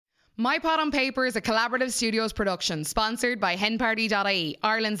My Pot on Paper is a collaborative studios production sponsored by henparty.ie,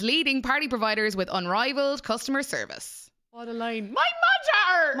 Ireland's leading party providers with unrivaled customer service. What a line. My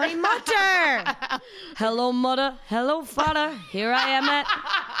mother! My mother! Hello, mother. Hello, father. Here I am at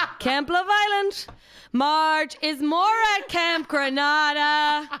Camp Love Island. Marge is more at Camp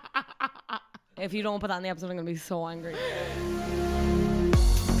Granada. If you don't put that in the episode, I'm going to be so angry.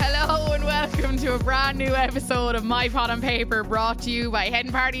 Hello and welcome to a brand new episode of My Pot on Paper, brought to you by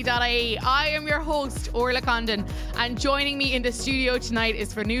henparty.ie. I am your host, Orla Condon, and joining me in the studio tonight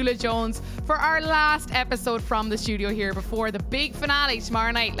is Fionnuala Jones for our last episode from the studio here before the big finale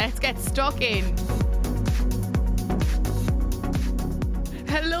tomorrow night. Let's get stuck in.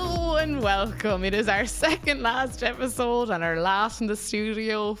 Hello and welcome. It is our second last episode and our last in the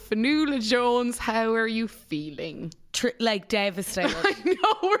studio. Fionnuala Jones, how are you feeling? Like devastated. I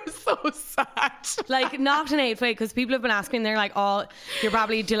know, we're so sad. Like not in a way, because people have been asking, they're like, oh, you're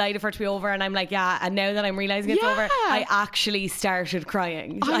probably delighted for it to be over, and I'm like, yeah, and now that I'm realising it's over, I actually started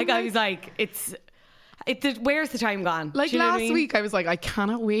crying. I was like, where's the time gone? Like last week I was like, I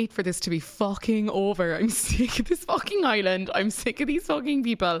cannot wait for this to be fucking over. I'm sick of this fucking island. I'm sick of these fucking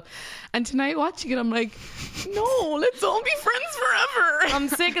people. And tonight watching it, I'm like, no, let's all be friends forever. I'm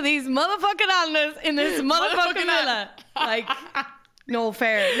sick of these motherfucking islanders in this motherfucking villa. Like, no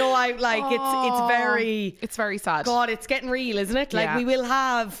fair. No, I like it's very sad. God, it's getting real, isn't it? Like we'll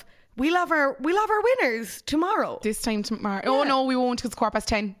have our winners tomorrow. This time tomorrow. Yeah. Oh no, we won't, because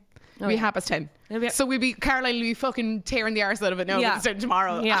it's 10:15. We have us 10. So Caroline will be fucking tearing the arse out of it now. Yeah.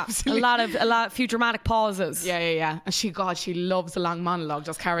 Tomorrow. Yeah. Absolutely. A lot, few dramatic pauses. Yeah. And she loves a long monologue.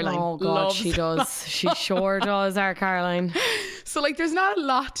 Does Caroline? Oh God, she does. She sure does. Our Caroline. So like, there's not a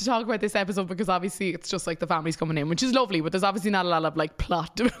lot to talk about this episode because obviously it's just like the family's coming in, which is lovely. But there's obviously not a lot of like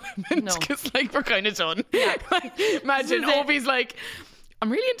plot development because like we're kind of done. Yeah. Like, imagine Obi's like,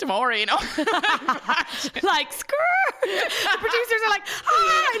 I'm really into Maura, you know. Like, skrrr. The producers are like,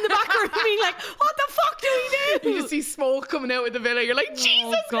 in the background being like, what the fuck do we do? You just see smoke coming out of the villa. You're like,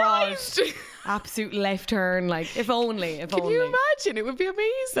 Jesus Christ. Absolute left turn. Like, if only. Can you imagine? It would be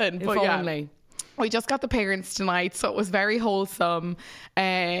amazing. If only. We just got the parents tonight, so it was very wholesome,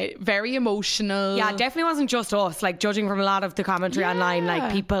 very emotional. Yeah, it definitely wasn't just us. Like, judging from a lot of the commentary online,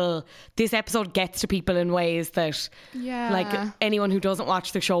 like people, this episode gets to people in ways that, like, anyone who doesn't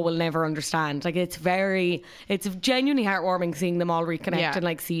watch the show will never understand. Like, it's genuinely heartwarming seeing them all reconnect and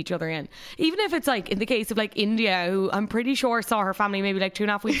like see each other again. Even if it's like in the case of like India, who I'm pretty sure saw her family maybe like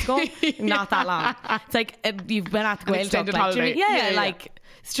 2.5 weeks ago, not that long. It's like you've been at the extended holiday. Like.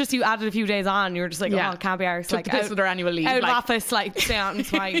 It's just you added a few days on, you're just like, oh, can't be arsed. Like, this with their annual leave. Out of office, like, stay on, it's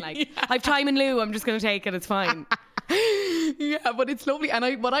fine. Like, I've time in lieu, I'm just going to take it, it's fine. Yeah, but it's lovely.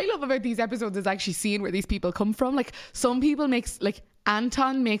 And what I love about these episodes is actually seeing where these people come from. Like, some people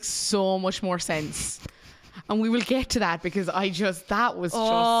Anton makes so much more sense. And we will get to that because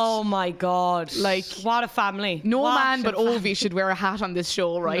oh my God. Like, what a family. No man but Ovi should wear a hat on this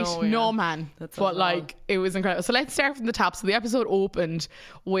show, right? No man. But like, it was incredible. So let's start from the top. So the episode opened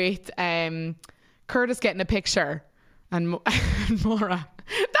with Curtis getting a picture and Maura,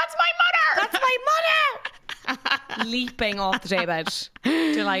 that's my mother! That's my mother! Leaping off the daybed.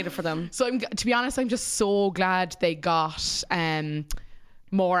 Delighted for them. So to be honest, I'm just so glad they got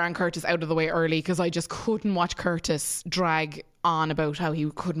Maura and Curtis out of the way early, because I just couldn't watch Curtis drag on about how he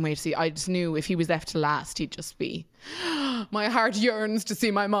couldn't wait to see. I just knew if he was left to last, he'd just be, my heart yearns to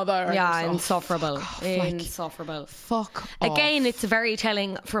see my mother. Yeah, insufferable. Insufferable. Fuck Again, it's very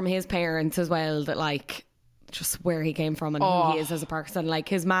telling from his parents as well that like just where he came from and who he is as a person. Like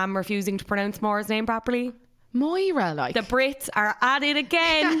his mum refusing to pronounce Maura's name properly. Moira, like. The Brits are at it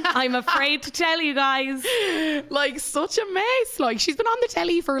again. I'm afraid to tell you guys. Like, such a mess. Like, she's been on the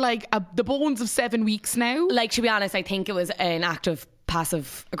telly for like the bones of 7 weeks now. Like, to be honest, I think it was an act of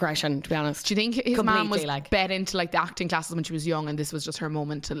passive aggression, to be honest. Do you think his mom was bet into like the acting classes when she was young, and this was just her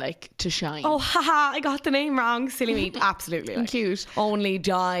moment to shine? Oh, haha, I got the name wrong. Silly me. Absolutely. Like, cute. Only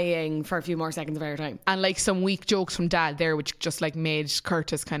dying for a few more seconds of airtime. And like some weak jokes from Dad there, which just like made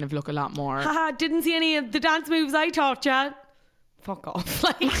Curtis kind of look a lot more. Haha, didn't see any of the dance moves I taught ya. Fuck off.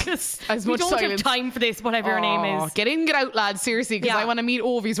 Like, as we much don't silence. have time for this, whatever your name is. Get in, get out, lads. Seriously, because I want to meet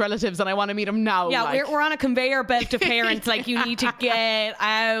Ovi's relatives and I want to meet them now. Yeah, like. we're on a conveyor belt of parents. Like, you need to get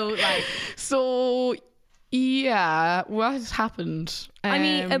out. Like, so, yeah, what happened? I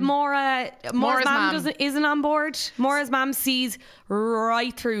mean, Maura's mum isn't on board. Maura's mum sees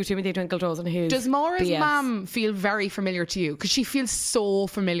right through Timothy Twinkletoes and his Does Maura's BS. mum feel very familiar to you? Because she feels so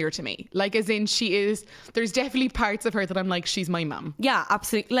familiar to me. Like, as in, she is. There's definitely parts of her that I'm like, she's my mum. Yeah,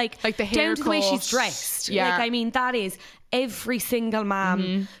 absolutely. Like the haircut, down to the way she's dressed. Yeah. Like, I mean, that is every single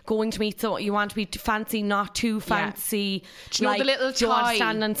mum going to meet someone. You want to be fancy, not too fancy. Do you know the little do you want to tie?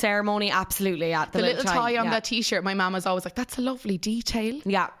 stand on ceremony? Absolutely. Yeah, The little tie on that t-shirt, my mum was always like, that's a lovely detail.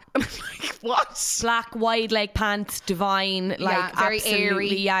 Yeah. And I'm like, what? Black wide leg pants, divine, like very absolutely,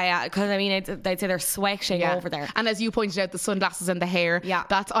 airy. Yeah. Because I mean, they'd say they're sweating over there. And as you pointed out, the sunglasses and the hair. Yeah.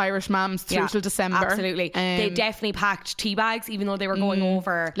 That's Irish mums through till December. Absolutely. They definitely packed tea bags, even though they were going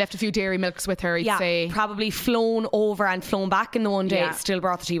over. Left a few dairy milks with her, I'd say. Probably flown over and flown back in the one day. Yeah. Still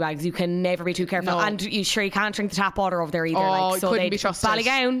brought the tea bags. You can never be too careful. No. And you can't drink the tap water over there either. Oh, couldn't be trusted.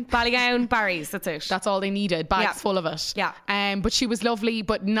 Ballygown, Barry's. That's it. That's all they needed. Bags full of it. Yeah. But she was lovely,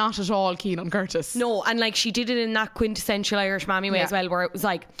 but not at all keen on Curtis. No, and like she did it in that quintessential Irish mammy way as well, where it was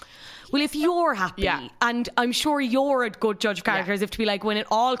like, well, if you're happy, and I'm sure you're a good judge of characters, if to be like, when it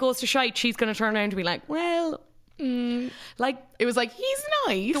all goes to shite, she's going to turn around and be like, well, like, it was like, he's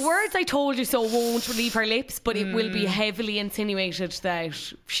nice. The words I told you so won't leave her lips, but it will be heavily insinuated that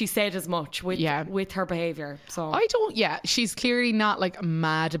she said as much with her behaviour. So she's clearly not like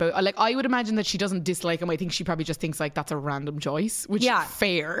mad about, like, I would imagine that she doesn't dislike him. I think she probably just thinks like that's a random choice, which is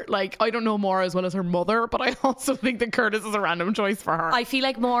fair. Like, I don't know Maura as well as her mother, but I also think that Curtis is a random choice for her. I feel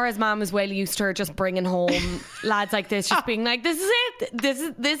like Maura's mum is well used to her just bringing home lads like this, just being like, this is it,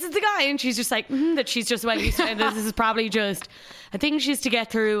 this is the guy, and she's just like that she's just well used to it, and this is probably just a thing she's to get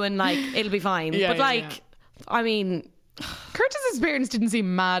through, and like it'll be fine. I mean, Curtis's parents didn't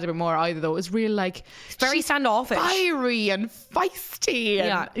seem mad about Maura either, though. It was real, like, very standoffish, fiery and feisty.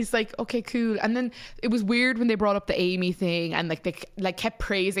 And it's like, okay, cool. And then it was weird when they brought up the Amy thing, and like they like kept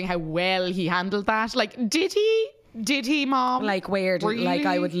praising how well he handled that. Like, did he, Mom? Like, where really? Like,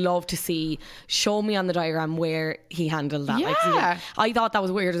 I would love to show me on the diagram where he handled that. Yeah. Like, I thought that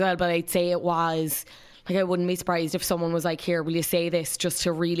was weird as well, but I'd say it was. Like, I wouldn't be surprised if someone was like, here, will you say this, just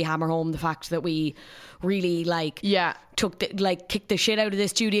to really hammer home the fact that we really kicked the shit out of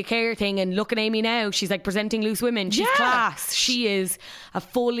this Julia Kerr thing. And look at Amy now, she's like presenting Loose Women. She's class. She is a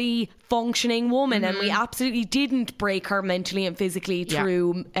fully functioning woman, and we absolutely didn't break her mentally and physically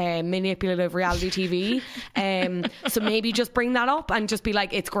through manipulative reality TV. So maybe just bring that up and just be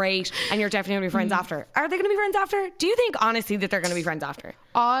like, it's great, and you're definitely going to be friends after. Are they going to be friends after? Do you think honestly that they're going to be friends after?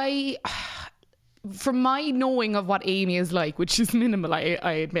 From my knowing of what Amy is like, which is minimal, I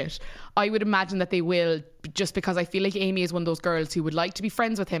admit, I would imagine that they will, just because I feel like Amy is one of those girls who would like to be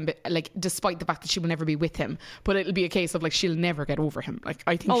friends with him, but like, despite the fact that she will never be with him. But it'll be a case of like, she'll never get over him. Like,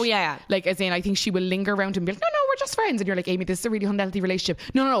 I think like, as in, I think she will linger around him and be like, no, we're just friends. And you're like, Amy, this is a really unhealthy relationship.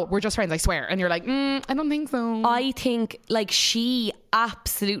 No, we're just friends, I swear. And you're like, I don't think so. I think like she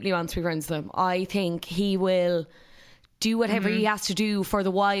absolutely wants to be friends with him. I think he will do whatever he has to do for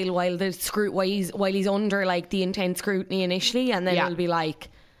the while he's under like the intense scrutiny initially, and then it'll be like,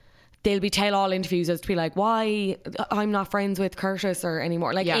 they'll be tell all interviews as to be like, why I'm not friends with Curtis or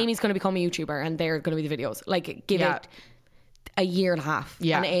anymore. Like, Amy's going to become a YouTuber and they're going to be the videos. Like, give it a year and a half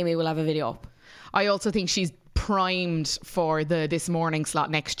and Amy will have a video up. I also think she's primed for the This Morning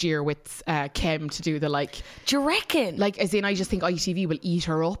slot next year with Kem to do the like. Do you reckon? Like, as in, I just think ITV will eat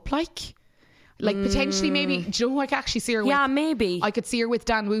her up, like potentially, maybe. Do you know who I could actually see her with? Yeah, maybe. I could see her with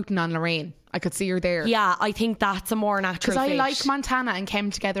Dan Wooten and Lorraine. I could see her there. Yeah, I think that's a more natural fit. Because I like Montana and Kem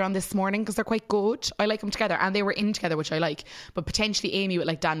together on This Morning because they're quite good. I like them together, and they were in together, which I like. But potentially Amy with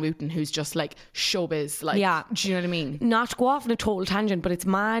like Dan Wooten, who's just like showbiz. Like, do you know what I mean? Not to go off on a total tangent, but it's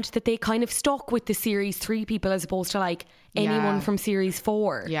mad that they kind of stuck with the series 3 people as opposed to like anyone from series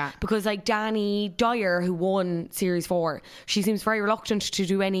 4. Yeah. Because like Danny Dyer, who won series 4, she seems very reluctant to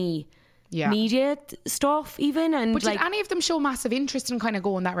do any media stuff even. And but like, did any of them show massive interest in kind of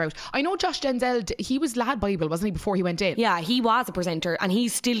going that route? I know Josh Denzel, he was Lad Bible, wasn't he, before he went in? Yeah, he was a presenter, and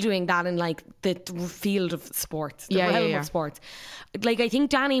he's still doing that in like the field of sports, the realm of sports. Like, I think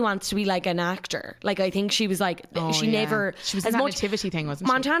Danny wants to be like an actor. Like, I think she was like, she was in that nativity thing, wasn't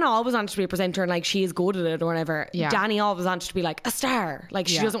she? Montana always wanted to be a presenter, and like, she is good at it or whatever. Danny always wanted to be like a star. Like,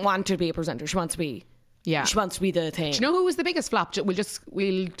 she doesn't want to be a presenter, she wants to be she wants to be the thing. Do you know who was the biggest flop? We'll just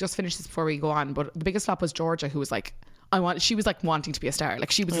finish this before we go on. But the biggest flop was Georgia, who was like, she was like wanting to be a star.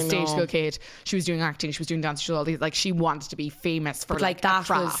 Like, she was a stage school kid. She was doing acting. She was doing dance. She was all these, like, she wanted to be famous for like that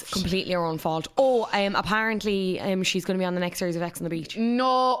was completely her own fault. Apparently she's going to be on the next series of X on the Beach.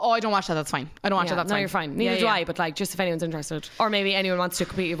 No, I don't watch that. That's fine. I don't watch that. That's fine. You're fine. Neither do I. But like, just if anyone's interested, or maybe anyone wants to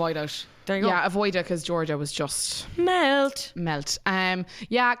completely avoid it. There you go. Yeah, avoid it because Georgia was just melt.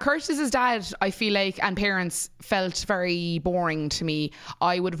 Yeah, Curtis's dad, I feel like, and parents felt very boring to me.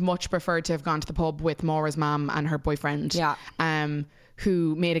 I would have much preferred to have gone to the pub with Maura's mum and her boyfriend. Yeah.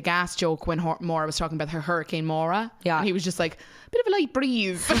 Who made a gas joke when Maura was talking about her Hurricane Maura. Yeah. And he was just like, a bit of a light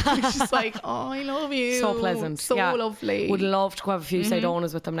breeze. It's just like, oh, I love you. So pleasant. So lovely. Would love to go have a few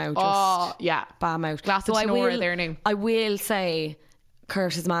Sidonas with them now. Just bam out. Glass of Nora there now. I will say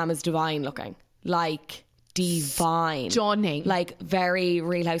Curtis' mum is divine looking. Like divine. Stunning. Like very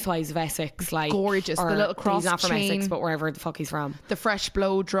Real Housewives of Essex. Like gorgeous. The little cross he's not from chain. Essex, but wherever the fuck he's from. The fresh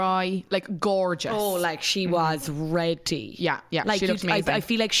blow dry. Like gorgeous. Oh, like she was ready. Yeah. Like she looked amazing. I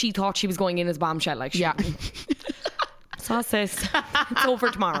feel like she thought she was going in as bombshell. Like she, Sauces. It's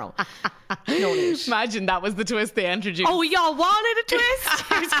over tomorrow. No need. Imagine that was the twist they introduced. Oh, y'all wanted a twist?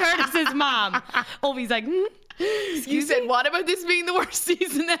 Here's Curtis's mom. Oh, he's like, you said, what about this being the worst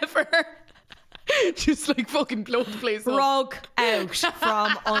season ever? Just like fucking blow the place up. Rug out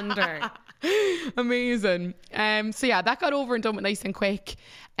from under. Amazing. So yeah, that got over and done with nice and quick.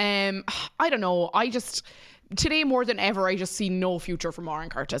 I don't know. Today more than ever, I just see no future for Maura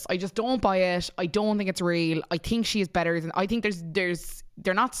and Curtis. I just don't buy it. I don't think it's real. I think she is better than. I think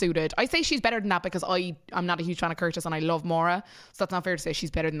they're not suited. I say she's better than that because I'm not a huge fan of Curtis and I love Maura. So that's not fair to say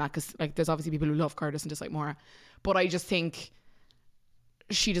she's better than that because like there's obviously people who love Curtis and dislike Maura. But I just think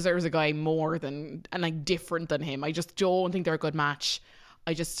she deserves a guy more than and like different than him. I just don't think they're a good match.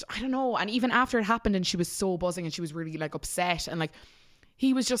 I don't know. And even after it happened and she was so buzzing and she was really like upset and like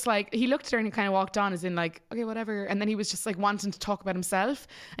he was just like, he looked at her and he kind of walked on as in like, okay, whatever. And then he was just like wanting to talk about himself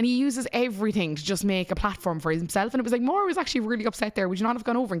and he uses everything to just make a platform for himself. And it was like, Maura was actually really upset there. Would you not have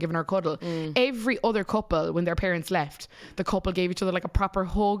gone over and given her a cuddle? Every other couple, when their parents left, the couple gave each other like a proper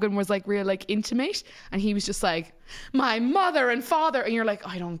hug and was like real like intimate. And he was just like, my mother and father. And you're like,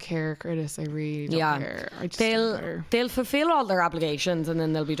 I don't care, Curtis. I really don't care. I just don't care. They'll fulfill all their obligations and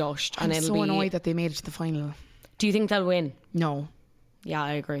then they'll be dushed. I'm so annoyed that they made it to the final. Do you think they'll win? No. Yeah,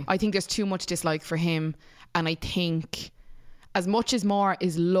 I agree. I think there's too much dislike for him. And I think as much as Maura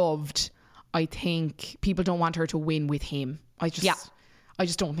is loved, I think people don't want her to win with him. I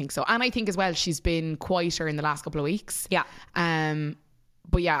just don't think so. And I think as well, she's been quieter in the last couple of weeks. Yeah.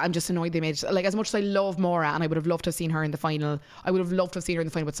 But yeah, I'm just annoyed they made it. Like, as much as I love Maura and I would have loved to have seen her in the final, I would have loved to have seen her in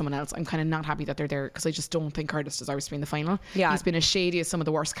the final with someone else. I'm kind of not happy that they're there because I just don't think Curtis deserves to be in the final. Yeah. He's been as shady as some of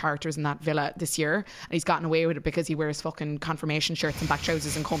the worst characters in that villa this year. And he's gotten away with it because he wears fucking confirmation shirts and black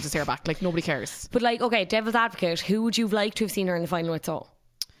trousers and combs his hair back. Like, nobody cares. But like, okay, devil's advocate, who would you have liked to have seen her in the final with? So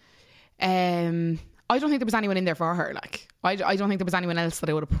I don't think there was anyone in there for her. Like, I don't think there was anyone else that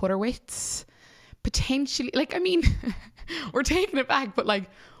I would have put her with. Potentially, like, I mean, we're taking it back, but like,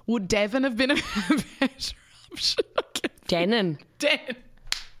 would Devon have been a better option? Denon.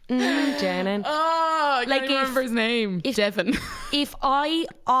 Denon. Oh, I can't remember his name. Devon. If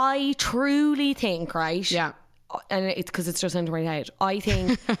I truly think, right? Yeah. And it's because it's just into my head. I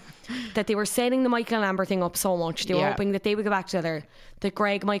think that they were setting the Michael and Amber thing up so much. They were hoping that they would go back together, that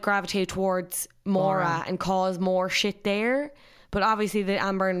Greg might gravitate towards Maura and cause more shit there. But obviously the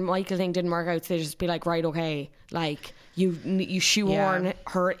Amber and Michael thing didn't work out, so they just be like, right, okay, like you shoehorn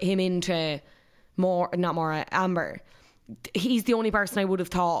him into Amber. He's the only person I would have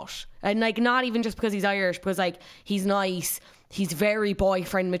thought, and like not even just because he's Irish, because like he's nice, he's very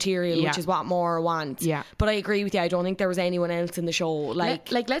boyfriend material, which is what Maura wants. Yeah, but I agree with you. I don't think there was anyone else in the show.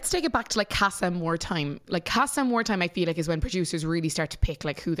 Like let's take it back to like Casa More Time. Like Casa More Time, I feel like is when producers really start to pick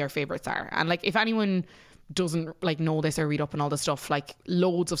like who their favorites are, and like if anyone doesn't like know this or read up on all this stuff, like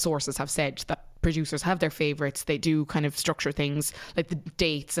loads of sources have said that producers have their favorites. They do kind of structure things like the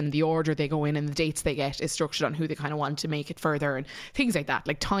dates and the order they go in and the dates they get is structured on who they kind of want to make it further and things like that.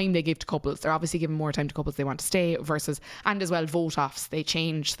 Like time they give to couples, they're obviously giving more time to couples they want to stay versus, and as well vote offs, they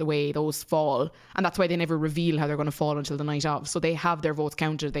change the way those fall, and that's why they never reveal how they're going to fall until the night of, so they have their votes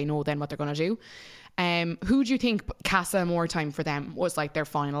counted, they know then what they're going to do. Who do you think Casa More Time for them was like their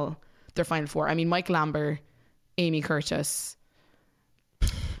final four? I mean, Michael Amber, Amy Curtis,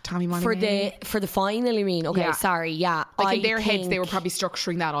 Tommy Molly for the final, you mean? Okay, sorry, yeah. Like in their heads, they were probably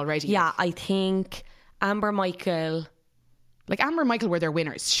structuring that already. Yeah, I think Amber Michael were their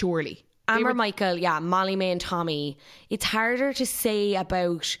winners, surely. Michael, yeah, Molly May and Tommy. It's harder to say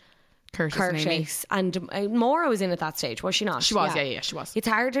about Curtis and Maura was in at that stage, was she not? She was, yeah, she was. It's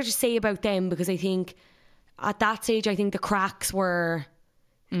harder to say about them because I think at that stage, I think the cracks were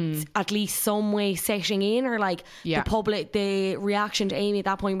at least some way setting in, or like the reaction to Amy at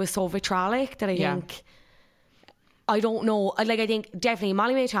that point was so vitriolic that I think, I don't know, like I think definitely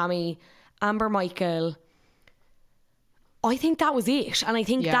Molly May Tommy, Amber Michael, I think that was it. And I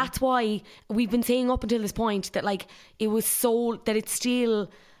think that's why we've been saying up until this point that like it was so that it's still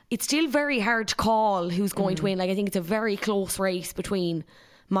very hard to call who's going to win. Like I think it's a very close race between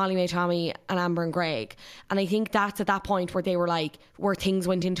Molly-Mae Tommy and Amber and Greg. And I think that's at that point where they were like, where things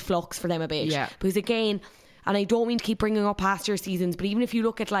went into flux for them a bit. Yeah. Because again, and I don't mean to keep bringing up past year seasons, but even if you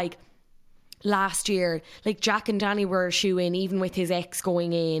look at like last year, like Jack and Danny were a shoe-in, even with his ex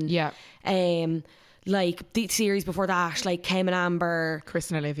going in. Yeah. Like the series before that, like Kem and Amber,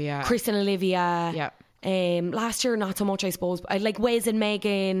 Chris and Olivia. Yeah. Last year, not so much, I suppose. Like Wes and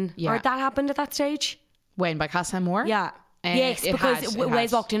Megan. Yeah. Or that happened at that stage? When? By Casa Moore? Yeah. Yes, because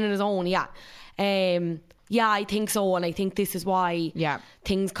Wes walked in on his own, yeah. Yeah, I think so. And I think this is why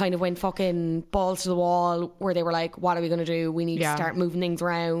things kind of went fucking balls to the wall, where they were like, what are we going to do? We need to start moving things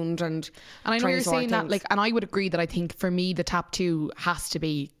around. And I know you're saying that, like, and I would agree that I think for me, the top two has to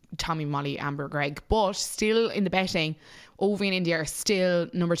be Tommy, Molly, Amber, Greg. But still in the betting, Ovie and India are still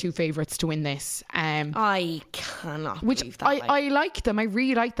number 2 favourites to win this. I cannot believe that. I like them. I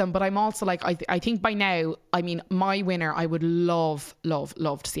really like them. But I'm also like, I think by now, I mean, my winner, I would love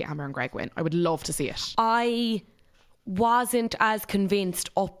to see Amber and Greg win. I would love to see it. I wasn't as convinced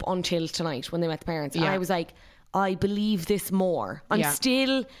up until tonight when they met the parents. And I was like, I believe this more. I'm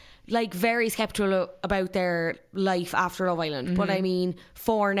still like very skeptical about their life after Love Island. But I mean,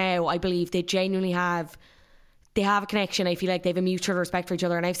 for now, I believe they genuinely have a connection. I feel like they have a mutual respect for each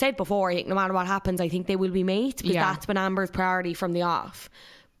other. And I've said before, I think no matter what happens, I think they will be mates, because that's been Amber's priority from the off.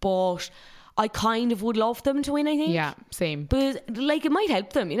 But I kind of would love them to win, I think. Yeah, same. But like, it might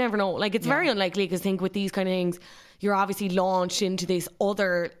help them. You never know. Like, it's very unlikely, because I think with these kind of things, you're obviously launched into this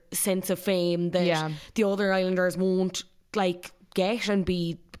other sense of fame that the other Islanders won't like get and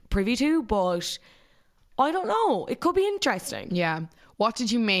be privy to. But I don't know. It could be interesting. Yeah. What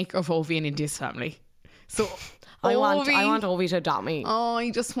did you make of Ovie and India's family? So I want Ovie to adopt me. Oh, I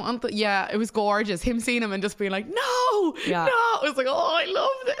just want that. Yeah, it was gorgeous. Him seeing him and just being like, no. I was like, oh, I love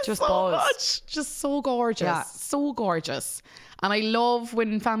this just so much. Just so gorgeous. So gorgeous. And I love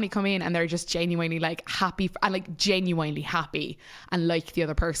when family come in and they're just genuinely like happy and like genuinely happy and like the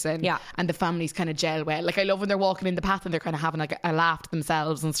other person. Yeah. And the families kind of gel well. Like, I love when they're walking in the path and they're kind of having like a laugh to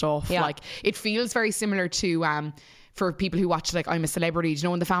themselves and stuff. Yeah. Like, it feels very similar to for people who watch like I'm a Celebrity. You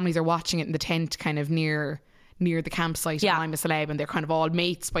know, when the families are watching it in the tent kind of near the campsite and I'm a Celeb, and they're kind of all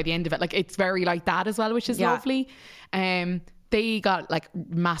mates by the end of it. Like, it's very like that as well, which is lovely. They got like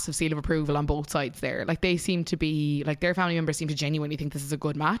massive seal of approval on both sides there. Like, they seem to be like, their family members seem to genuinely think this is a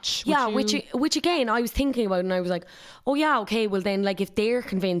good match. Which again I was thinking about, and I was like, oh yeah, okay, well then, like, if they're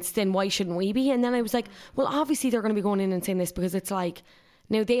convinced, then why shouldn't we be? And then I was like, well, obviously they're going to be going in and saying this, because it's like,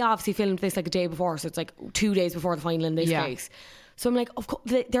 now they obviously filmed this like a day before, so it's like 2 days before the final in this case. So I'm like, of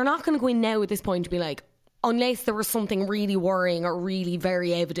course they're not going to go in now at this point to be like, unless there was something really worrying or really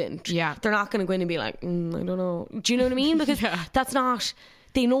very evident, they're not going to go in and be like, I don't know. Do you know what I mean? Because that's not,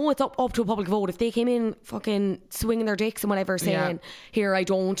 they know it's up to a public vote. If they came in fucking swinging their dicks and whatever, saying, here, I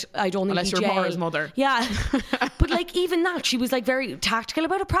don't think unless you're Maura's mother. Yeah. But like, even that, she was like very tactical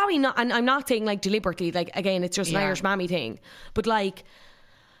about it. Probably not, and I'm not saying like deliberately, like, again, it's just an Irish mammy thing. But like,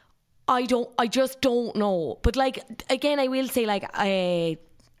 I just don't know. But like, again, I will say, like,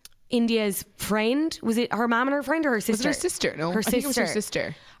 India's friend, was it her mum and her friend, or her sister? Was it her sister? No, her sister. I think it was her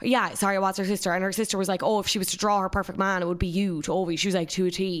sister. Yeah, sorry, it was her sister. And her sister was like, oh, if she was to draw her perfect man, it would be you to Ovie. She was like, to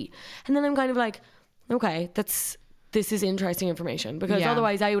a T. And then I'm kind of like, okay, this is interesting information, because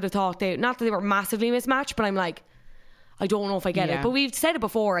otherwise I would have thought not that they were massively mismatched, but I'm like, I don't know if I get it. But we've said it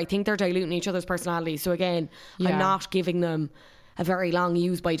before, I think they're diluting each other's personalities. So again, I'm not giving them a very long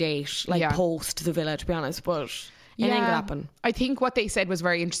use by date, like post the villa, to be honest. But anything could happen. I think what they said was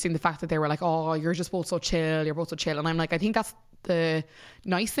very interesting, the fact that they were like, oh, you're both so chill. And I'm like, I think that's the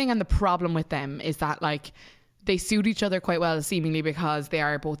nice thing, and the problem with them is that, like, they suit each other quite well, seemingly, because they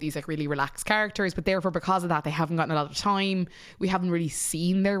are both these like really relaxed characters, but therefore because of that they haven't gotten a lot of time. We haven't really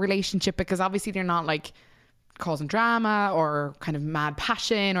seen their relationship, because obviously they're not like causing drama or kind of mad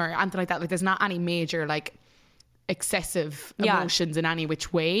passion or anything like that. Like, there's not any major like excessive emotions in any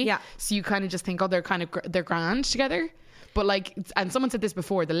which way. So you kind of just think, oh, they're grand together. But like, and someone said this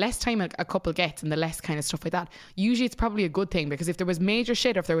before, the less time a couple gets and the less kind of stuff like that, usually it's probably a good thing, because if there was major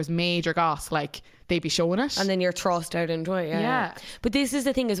shit, or if there was major goss, like, they'd be showing it, and then you're thrust out into it. But this is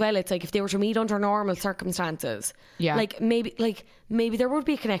the thing as well, it's like, if they were to meet under normal circumstances, like maybe there would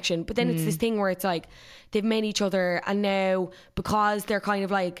be a connection, but then it's this thing where it's like they've met each other, and now because they're kind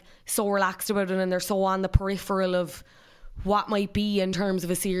of like so relaxed about it and they're so on the peripheral of what might be in terms of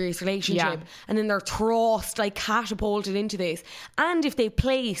a serious relationship, and then they're thrust, like catapulted into this. And if they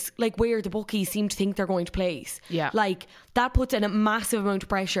place like where the bookies seem to think they're going to place, like that puts in a massive amount of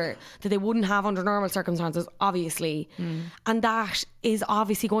pressure that they wouldn't have under normal circumstances, obviously. And that is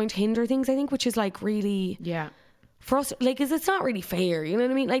obviously going to hinder things, I think, which is like really for us, like, because it's not really fair, you know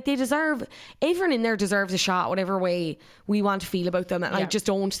what I mean? Like, everyone in there deserves a shot, whatever way we want to feel about them, and I just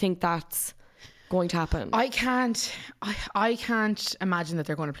don't think that's going to happen. I can't imagine that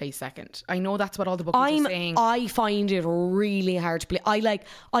they're going to play second. I know that's what all the bookies are saying. I find it really hard to play.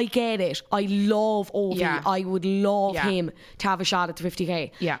 I get it. I love Ovi. I would love him to have a shot at the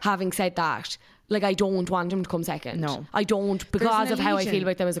 50k. Having said that, like, I don't want him to come second. No, I don't, because of how I feel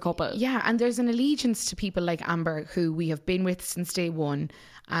about them as a couple. Yeah, and there's an allegiance to people like Amber, who we have been with since day one,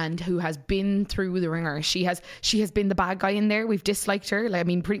 and who has been through the ringer. She has been the bad guy in there. We've disliked her. Like, I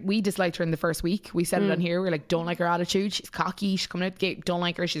mean, we disliked her in the first week. We said it on here. We're like, don't like her attitude. She's cocky. She's coming out the gate. Don't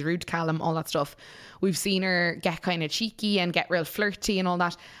like her. She's rude to Callum. All that stuff. We've seen her get kind of cheeky and get real flirty and all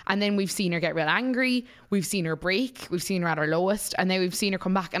that. And then we've seen her get real angry. We've seen her break. We've seen her at her lowest. And now we've seen her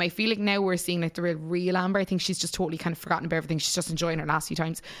come back. And I feel like now we're seeing like the real Amber. I think she's just totally kind of forgotten about everything. She's just enjoying her last few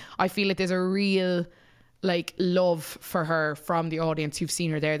times. I feel like there's a real like love for her from the audience who've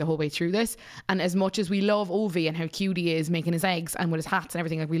seen her there the whole way through this. And as much as we love Ovi and how cute he is making his eggs and with his hats and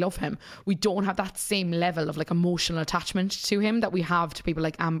everything, like, we love him, we don't have that same level of like emotional attachment to him that we have to people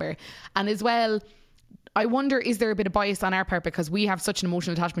like Amber. And as well, I wonder, is there a bit of bias on our part because we have such an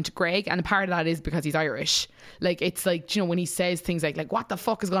emotional attachment to Greg, and a part of that is because he's Irish. Like, it's like, you know, when he says things like what the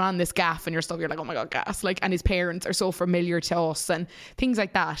fuck is going on in this gaff, and you're like, oh my god, gas, like, and his parents are so familiar to us and things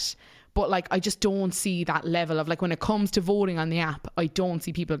like that. But like, I just don't see that level of like, when it comes to voting on the app, I don't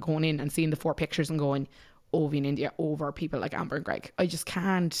see people going in and seeing the 4 pictures and going Ovi in India over people like Amber and Greg. I just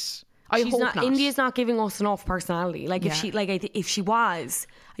can't. I hope not. India's not giving us enough personality. Like, if she was,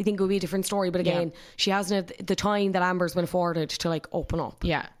 I think it would be a different story. But again, she hasn't had the time that Amber's been afforded to like open up.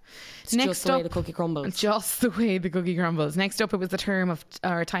 Yeah. It's just the way the cookie crumbles. Just the way the cookie crumbles. Next up, it was the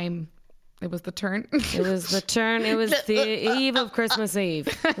time. It was the turn. It was the turn. It was the eve of Christmas Eve.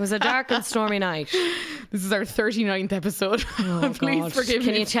 It was a dark and stormy night. This is our 39th episode. Oh, Please God. forgive me.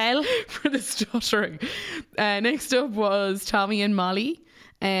 Can you tell? For the stuttering. Next up was Tommy and Molly.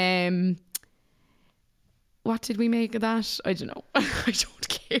 What did we make of that? I don't know. I don't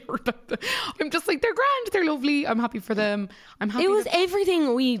care about them. I'm just like, they're grand, they're lovely, I'm happy for them. I'm happy. It was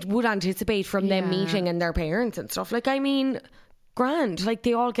everything we would anticipate from them meeting and their parents and stuff. Like, I mean, grand. Like,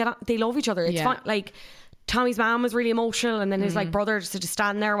 they all they love each other. It's fun. Like, Tommy's mom was really emotional, and then his like brother just had to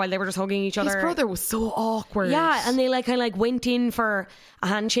stand there while they were just hugging each other. His brother was so awkward. Yeah, and they like kind of like went in for a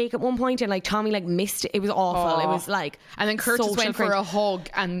handshake at one point, and like Tommy like missed it. It was awful. It was like, and then Curtis went for a hug,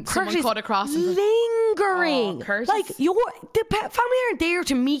 and someone cut across him. Lingering, Curtis. Like, the family aren't there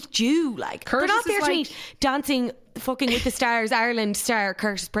to meet you. Like, Curtis, they're not there to meet Dancing fucking with the Stars Ireland star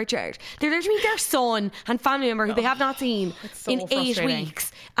Curtis Pritchard. They're there to meet their son and family member who they have not seen in 8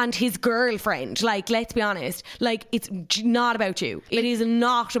 weeks, and his girlfriend. Like, let's be honest, like, it's not about you. It is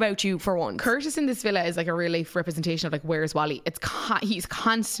not about you for once. Curtis in this villa is like a real life representation of like, where's Wally? It's he's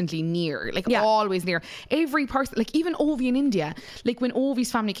constantly near, like always near. Every person, like even Ovi in India, like when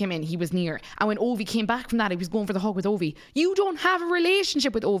Ovi's family came in, he was near, and when Ovi came back from that, he was going for the hug with Ovi. You don't have a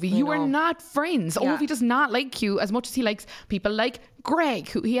relationship with Ovi. You are not friends. Ovi does not like you as much as he likes people like Greg,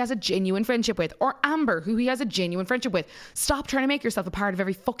 who he has a genuine friendship with, or Amber, who he has a genuine friendship with. Stop trying to make yourself a part of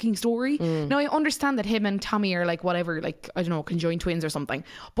every fucking story. Now, I understand that him and Tommy are like whatever, like, I don't know, conjoined twins or something,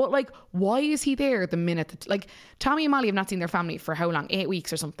 but like, why is he there the minute that, like, Tommy and Molly have not seen their family for how long? 8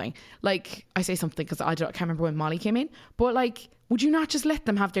 weeks or something. Like, I say something because I can't remember when Molly came in, but like, would you not just let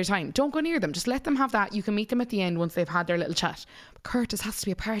them have their time? Don't go near them. Just let them have that. You can meet them at the end once they've had their little chat. But Curtis has to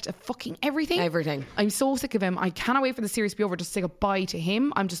be a part of fucking everything. Everything. I'm so sick of him. I cannot wait for the series to be over just to say goodbye to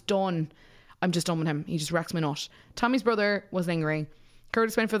him. I'm just done with him. He just wrecks my nut. Tommy's brother was lingering.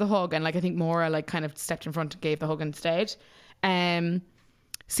 Curtis went for the hug, and like, I think Maura like kind of stepped in front and gave the hug instead.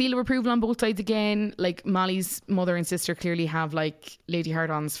 Seal of approval on both sides again. Like, Molly's mother and sister clearly have like lady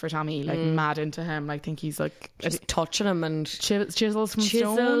hard-ons for Tommy, like mad into him. I think he's like just touching him, and chisels from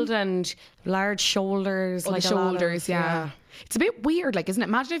chiseled stone. And large shoulders. Like the shoulders, yeah. It's a bit weird, like, isn't it?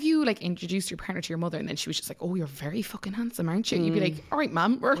 Imagine if you like introduced your partner to your mother and then she was just like, oh, you're very fucking handsome, aren't you? You'd be like, all right,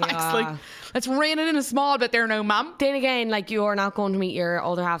 ma'am, relax. Like, let's rein it in a small bit there now, ma'am. Then again, like, you're not going to meet your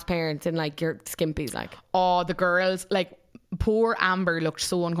other half's parents in like your skimpies, like. Oh, the girls, like, poor Amber looked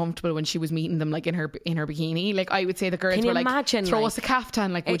so uncomfortable when she was meeting them, like in her bikini. Like I would say the girls were like, throw us a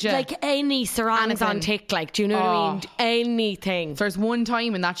caftan, like would you? Like any sarangs on tick, like do you know what I mean? Anything. There's one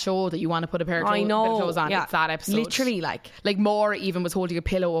time in that show that you want to put a pair of clothes on. It's that episode. Literally, like Maura even was holding a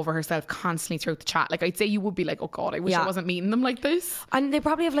pillow over herself constantly throughout the chat. Like I'd say you would be like, oh God, I wish I wasn't meeting them like this. And they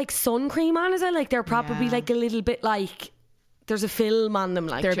probably have like sun cream on as well. Like they're probably like a little bit like there's a film on them.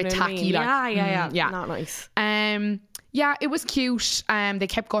 Like they're a bit tacky. Like, yeah, not nice. Yeah, it was cute. They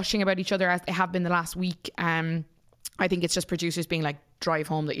kept gushing about each other as they have been the last week. I think it's just producers being like, drive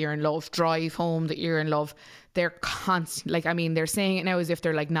home that you're in love. Drive home that you're in love. They're constantly, like, I mean, they're saying it now as if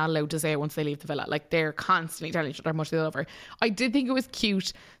they're like not allowed to say it once they leave the villa. Like they're constantly telling each other how much they love her. I did think it was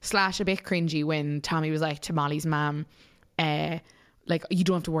cute / a bit cringy when Tommy was like to Molly's mum, like, you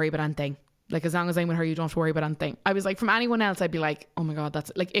don't have to worry about anything. Like, as long as I'm with her, you don't have to worry about anything. I was like, from anyone else, I'd be like, oh my God,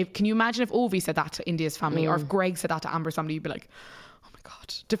 that's like, can you imagine if Ovi said that to India's family or if Greg said that to Amber's family, you'd be like, oh my God,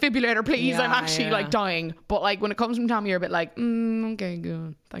 defibrillator, please. I'm actually like dying. But like, when it comes from Tommy, you're a bit like, okay,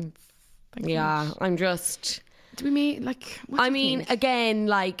 good. Thanks. I'm just... Do we mean like? I mean, again,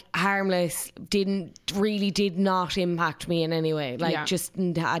 like Harmless did not impact me in any way. Like, just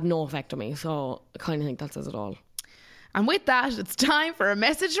had no effect on me. So I kind of think that says it all. And with that, it's time for a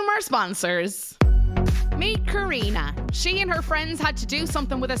message from our sponsors. Meet Karina. She and her friends had to do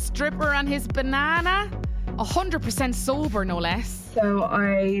something with a stripper and his banana. 100% sober, no less. So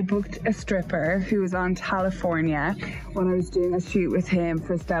I booked a stripper who was on California when I was doing a shoot with him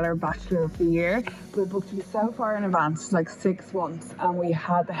for Stellar Bachelor of the Year. We booked him so far in advance, like 6 months, and we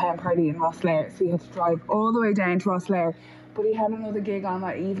had the hen party in Rosslare, so we had to drive all the way down to Rosslare. But he had another gig on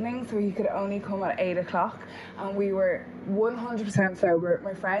that evening, so he could only come at 8 o'clock. And we were 100% sober.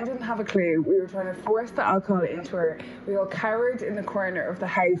 My friend didn't have a clue. We were trying to force the alcohol into her. We all cowered in the corner of the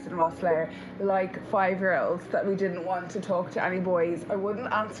house in Rosslare like 5-year-olds that we didn't want to talk to any boys. I wouldn't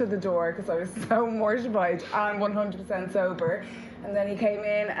answer the door because I was so mortified and 100% sober. And then he came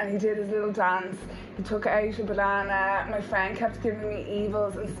in and he did his little dance. He took out a banana. My friend kept giving me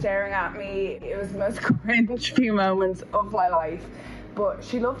evils and staring at me. It was the most cringe few moments of my life. But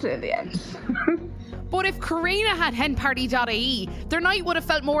she loved it in the end. But if Karina had henparty.ie, their night would have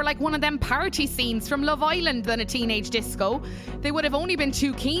felt more like one of them party scenes from Love Island than a teenage disco. They would have only been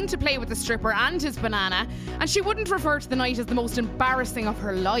too keen to play with the stripper and his banana, and she wouldn't refer to the night as the most embarrassing of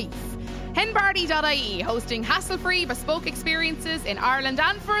her life. henparty.ie, hosting hassle-free bespoke experiences in Ireland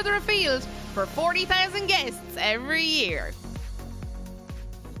and further afield for 40,000 guests every year.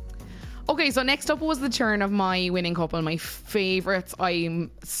 Okay, so next up was the turn of my winning couple, my favourites.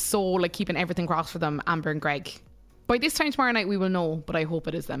 I'm so like keeping everything crossed for them, Amber and Greg. By this time tomorrow night we will know, but I hope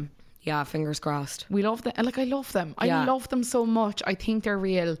it is them. Yeah, fingers crossed. We love them. Like, I love them. I love them so much. I think they're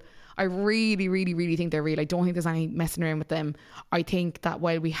real. I really, really, really think they're real. I don't think there's any messing around with them. I think that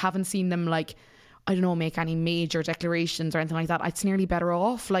while we haven't seen them, like, I don't know, make any major declarations or anything like that, it's nearly better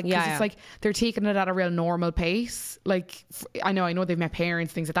off. Like, because it's like they're taking it at a real normal pace. Like, I know they've met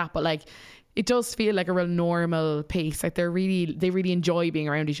parents, things like that, but like, it does feel like a real normal pace. Like, they really enjoy being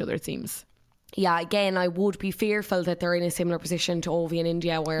around each other, it seems. Yeah, again, I would be fearful that they're in a similar position to Ovi in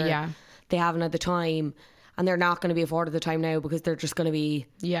India where they haven't had the time. And they're not going to be afforded the time now because they're just going to be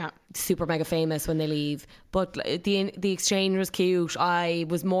super mega famous when they leave. But the exchange was cute. I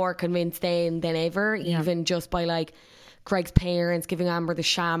was more convinced then than ever, even just by like Greg's parents giving Amber the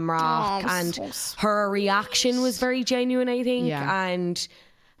shamrock, and her reaction was very genuine, I think. And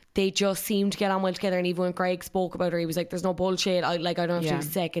they just seemed to get on well together. And even when Greg spoke about her, he was like, "There's no bullshit. I don't have to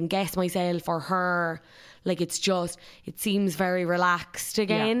second guess myself or her. Like, it seems very relaxed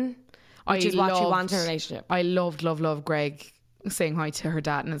again." Which is what you want in a relationship. I loved Greg saying hi to her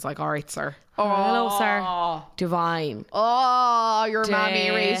dad and it's like, all right, sir. Hello, sir. Divine. Oh, your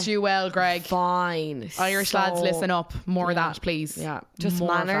mammy raised you well, Greg. Fine. Irish lads, listen up. More of that, please. Yeah. Just more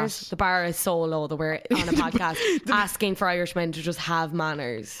manners. The bar is so low that we're on a podcast asking for Irishmen to just have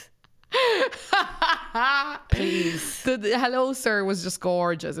manners. Please. The hello sir was just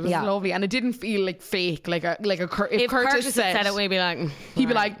gorgeous. It was lovely, and it didn't feel like fake. If Curtis said it, we'd be like, he'd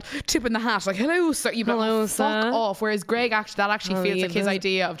be like tipping the hat, like hello sir. You'd be like, hello, fuck off. Whereas Greg actually feels like his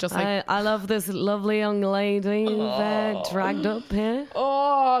idea of just like, I love this lovely young lady dragged up here.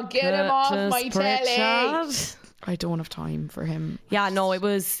 Oh, get him off my telly. I don't have time for him. Yeah, no, it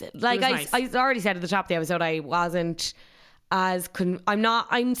was like nice. I already said at the top of the episode I wasn't as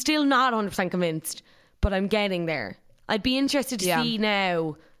I'm still not 100% convinced, but I'm getting there. I'd be interested to see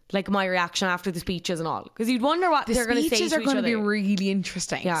now, like my reaction after the speeches and all, because you'd wonder what they're going to say. The speeches are going to be really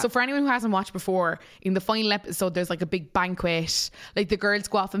interesting. So for anyone who hasn't watched before, in the final episode there's like a big banquet, like the girls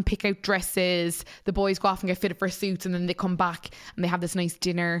go off and pick out dresses, the boys go off and get fitted for suits, and then they come back and they have this nice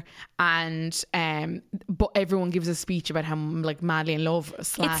dinner, and but everyone gives a speech about how like madly in love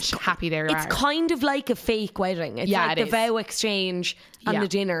 / happy they are. It's kind of like a fake wedding. It's like the vow exchange and the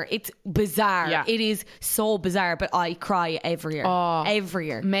dinner. It's bizarre. It is so bizarre, but I cry every year. Every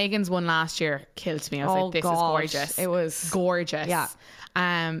year. Megan's one last year killed me. I was like, this is gorgeous. It was gorgeous.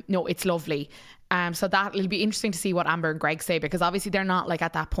 No, it's lovely. So that it'll be interesting to see what Amber and Greg say, because obviously they're not like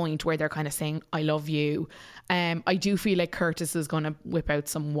at that point where they're kind of saying I love you. I do feel like Curtis is going to whip out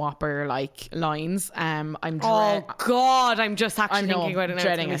some whopper like lines. I'm God, I'm just actually thinking about it now.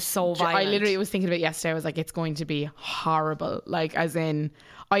 Dreading it's so violent. I literally was thinking about it yesterday. I was like, it's going to be horrible. Like, as in,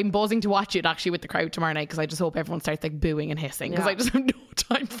 I'm buzzing to watch it actually with the crowd tomorrow night, because I just hope everyone starts like booing and hissing, because I just have no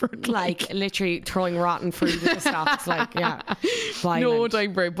time for it. Like literally throwing rotten fruit at the stocks. Like, violent. No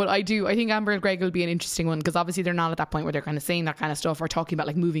time for it. But I think Amber and Greg will be an interesting one, because obviously they're not at that point where they're kind of saying that kind of stuff or talking about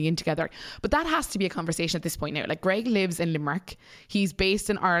like moving in together. But that has to be a conversation at this point now. Like, Greg lives in Limerick. He's based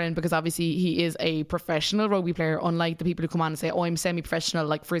in Ireland because obviously he is a professional rugby player, unlike the people who come on and say, oh, I'm semi-professional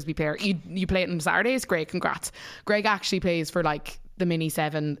like frisbee player. You play it on Saturdays? Great, congrats. Greg actually plays for like the Mini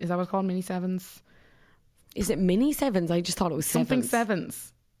 7. Is that what it's called? Mini 7s? Is it Mini 7s? I just thought it was something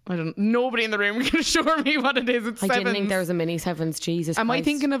sevens. I don't. Nobody in the room can assure me what it is. It's I sevens. didn't think there was a Mini 7s. Jesus Am Christ. I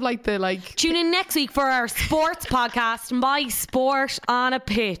thinking of like the like? Tune in next week for our sports podcast, My Sport on a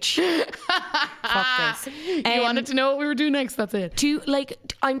Pitch. Fuck this. You wanted to know what we were doing next. That's it.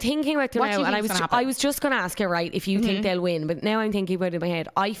 I'm thinking about it now, and I was just going to ask you, right, if you think they'll win, but now I'm thinking about it in my head.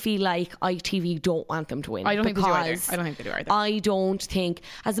 I feel like ITV don't want them to win. I don't think they do either. I don't think,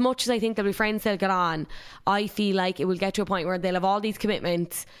 as much as I think there'll be friends they'll get on, I feel like it will get to a point where they'll have all these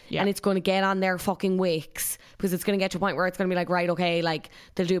commitments. And it's going to get on their fucking wicks, because it's going to get to a point where it's going to be like, right, okay, like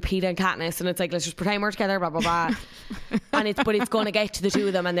they'll do Peter and Katniss, and it's like, let's just pretend we're together, blah blah blah. But it's going to get to the two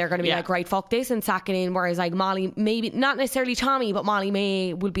of them, and they're going to be like, right, fuck this, and sack it in. Whereas like Molly, maybe not necessarily Tommy, but Molly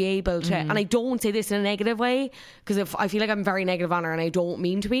May will be able to. And I don't say this in a negative way, because if I feel like I'm very negative on her, and I don't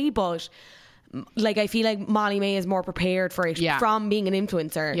mean to be, but like I feel like Molly May is more prepared for it from being an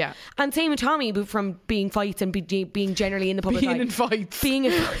influencer. And same with Tommy, but from being fights and being generally in the public being in fights, being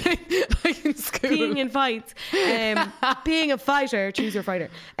in like in school, being in fights, being a fighter, choose your fighter.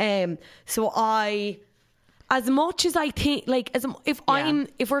 So as much as I think, like,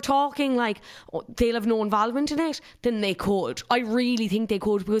 if we're talking like they'll have no involvement in it, then they could. I really think they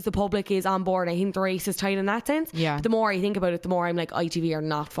could, because the public is on board. I think the race is tight in that sense. But the more I think about it, the more I'm like, ITV are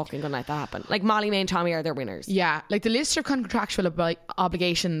not fucking gonna let that happen. Like, Molly May and Tommy are their winners. Like the list of contractual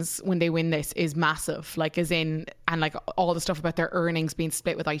obligations when they win this is massive. Like, as in, and like all the stuff about their earnings being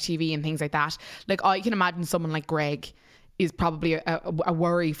split with ITV and things like that. Like, I can imagine someone like Greg is probably a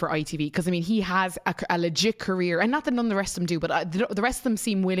worry for ITV, because I mean, he has a legit career, and not that none of the rest of them do, but the rest of them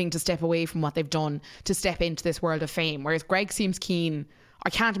seem willing to step away from what they've done to step into this world of fame, whereas Greg seems keen. I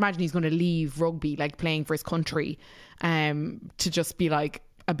can't imagine he's going to leave rugby, like playing for his country, to just be like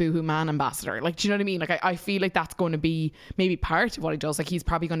a Boohoo Man ambassador. Like, do you know what I mean? Like, I feel like that's going to be maybe part of what he does. Like, he's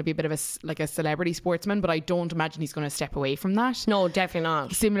probably going to be a bit of a celebrity sportsman, but I don't imagine he's going to step away from that. No, definitely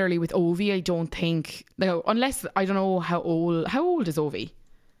not. Similarly with Ovi, I don't think, unless, I don't know how old is Ovi?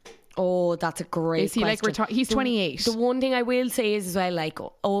 Oh, that's a great question. Is he like he's 28. The one thing I will say is as well, like,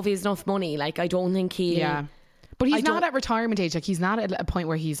 Ovi has enough money. Like, I don't think but he's not at retirement age. Like, he's not at a point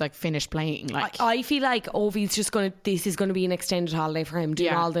where he's like finished playing. Like, I feel like Ovi's just this is going to be an extended holiday for him,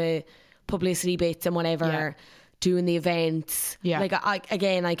 doing all the publicity bits and whatever, doing the events. Like, I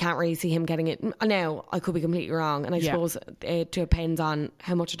can't really see him getting it. Now, I could be completely wrong, and I suppose it depends on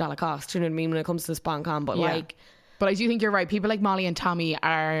how much that'll cost. You know what I mean, when it comes to the SponCon. But but I do think you're right. People like Molly and Tommy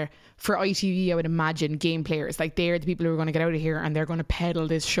are, for ITV, I would imagine, game players. Like, they're the people who are going to get out of here, and they're going to peddle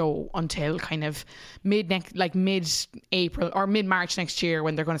this show until kind of mid-April or mid-March next year,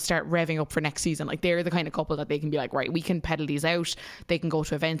 when they're going to start revving up for next season. Like, they're the kind of couple that they can be like, right, we can peddle these out. They can go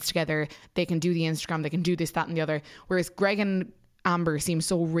to events together. They can do the Instagram. They can do this, that and the other. Whereas Greg and Amber seem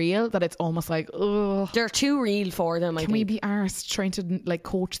so real that it's almost like, ugh. They're too real for them, I think. Can we be arsed trying to like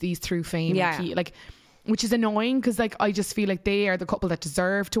coach these through fame? Which is annoying, because like I just feel like they are the couple that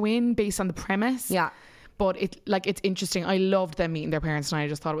deserve to win based on the premise. But it's interesting. I loved them meeting their parents, and I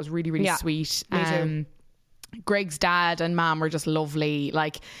just thought it was really, really sweet. Me too. Greg's dad and mom were just lovely.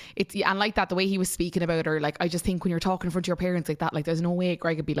 Like, it's, and like that, the way he was speaking about her, like, I just think when you're talking in front of your parents like that, like, there's no way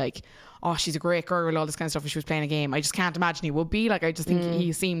Greg would be like, oh, she's a great girl, all this kind of stuff, if she was playing a game. I just can't imagine he would be. Like, I just think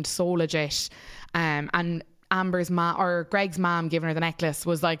he seemed so legit. And Amber's mom or Greg's mom giving her the necklace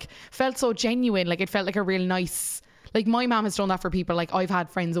was like, felt so genuine. Like it felt like a real nice, like my mom has done that for people. Like I've had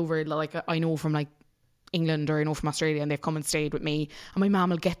friends over, like I know from like England or I know from Australia, and they've come and stayed with me, and my mum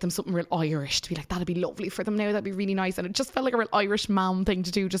will get them something real Irish to be like, that'd be lovely for them now, that'd be really nice. And it just felt like a real Irish mum thing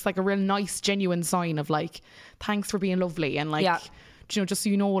to do, just like a real nice genuine sign of like, thanks for being lovely, and like, you know, just so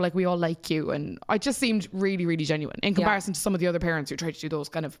you know, like we all like you. And I just seemed really, really genuine in comparison to some of the other parents who try to do those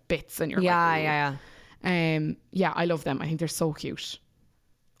kind of bits, and you're I love them. I think they're so cute.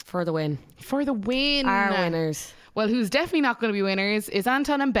 For the win. Our winners. Well, who's definitely not going to be winners is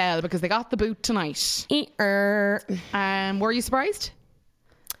Anton and Belle, because they got the boot tonight. Were you surprised?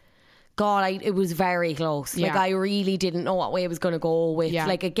 God, it was very close. Like I really didn't know what way it was going to go with.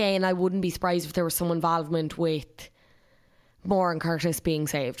 Like again, I wouldn't be surprised if there was some involvement with Maura and Curtis being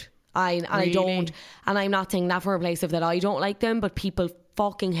saved. I don't, and I'm not saying that from a place of that I don't like them, but people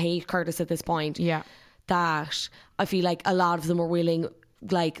fucking hate Curtis at this point. Yeah, that I feel like a lot of them are willing,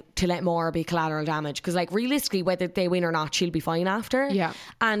 like, to let Maura be collateral damage, because like realistically, whether they win or not, she'll be fine after. Yeah,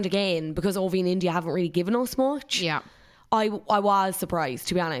 and again, because Ovie and India haven't really given us much. Yeah, I was surprised,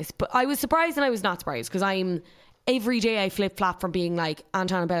 to be honest, but I was surprised and I was not surprised, because every day I flip flop from being like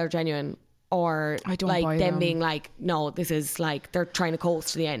Anton and Belle are genuine, or I don't like them being like, no, this is like they're trying to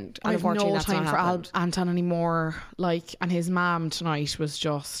coast to the end. And I have no time for Anton anymore. Like, and his mom tonight was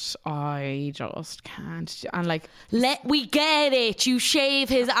just, I just can't. And like, we get it. You shave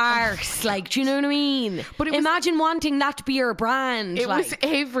his arse. Like, do you know what I mean? But imagine wanting that to be your brand. It was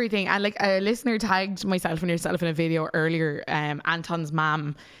everything. And like a listener tagged myself and yourself in a video earlier. Anton's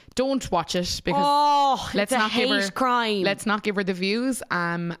mom. Don't watch it, because let's not give her crime. Let's not give her the views.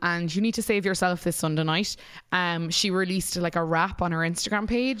 And you need to save yourself this Sunday night. She released like a rap on her Instagram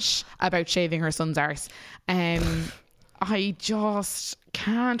page about shaving her son's arse. I just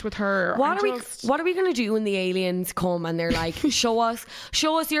can't with her. What are we going to do when the aliens come and they're like, show us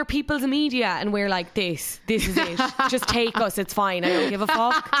your people's media, and we're like, this is it. Just take us, it's fine. I don't give a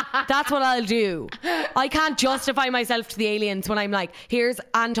fuck. That's what I'll do. I can't justify myself to the aliens when I'm like, here's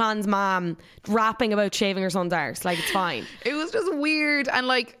Anton's mom rapping about shaving her son's arse. Like, it's fine. It was just weird. And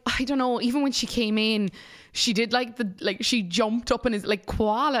like, I don't know, even when she came in, she did she jumped up in his, like,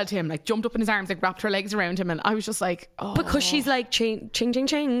 koala'd him, like jumped up in his arms, like wrapped her legs around him, and I was just like, oh. Because she's like, ching, ching, ching,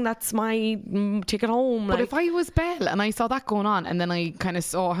 ching, that's my ticket home. But if I was Belle and I saw that going on, and then I kind of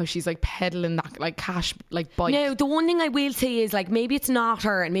saw how she's like peddling that like cash like bike. Now, the one thing I will say is like, maybe it's not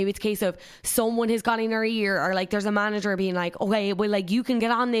her, and maybe it's a case of someone has got in her ear, or like there's a manager being like, okay, well, like, you can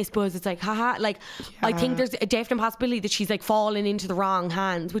get on this, but it's like, haha, like, I think there's a definite possibility that she's like falling into the wrong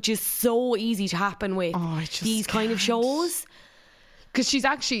hands, which is so easy to happen with these kind of shows, because she's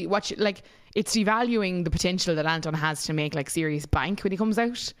actually it's devaluing the potential that Anton has to make like serious bank when he comes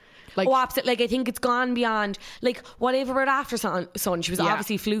out. Like, absolutely. Like, I think it's gone beyond like whatever about After Sun. She was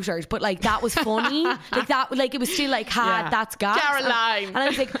obviously flutered, but like that was funny. Like that, like it was still like, that's gas. Caroline. And I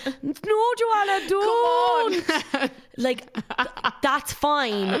was like, no, Joanna, don't. Come on. Like that's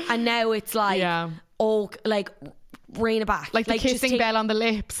fine. And now it's like, like, rein it back, like the kissing Belle on the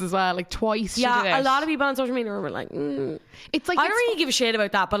lips as well, like twice. A lot of people on social media were like, it's like, I don't really give a shit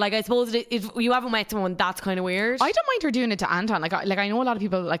about that, but like, I suppose if you haven't met someone, that's kind of weird. I don't mind her doing it to Anton. Like I know a lot of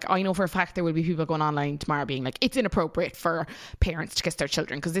people, like I know for a fact there will be people going online tomorrow being like, it's inappropriate for parents to kiss their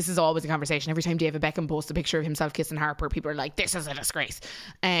children, because this is always a conversation. Every time David Beckham posts a picture of himself kissing Harper, people are like, this is a disgrace.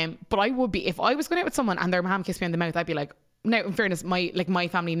 But I would be, if I was going out with someone and their mom kissed me on the mouth, I'd be like, now, in fairness, my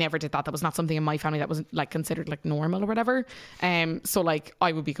family never did that. That was not something in my family that was like considered like normal or whatever. So like,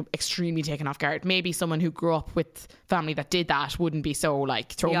 I would be extremely taken off guard. Maybe someone who grew up with family that did that wouldn't be so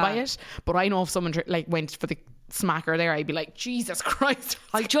like thrown by it. But I know if someone like went for the smacker there, I'd be like, Jesus Christ.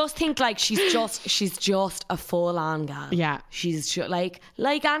 I just think like she's just a full on gal. Yeah, she's like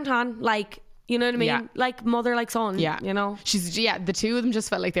Anton, like. You know what I mean? Yeah. Like mother, like son. Yeah, you know. The two of them just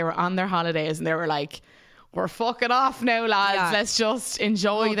felt like they were on their holidays, and they were like, we're fucking off now, lads. Yeah. Let's just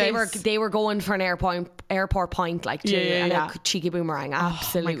enjoy this. They were going for an airport point, like, too, and a cheeky boomerang.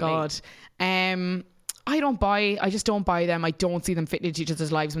 Absolutely. Oh my God. I just don't buy them. I don't see them fitting into each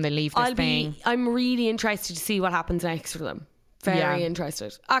other's lives when they leave this thing. I'm really interested to see what happens next for them. Very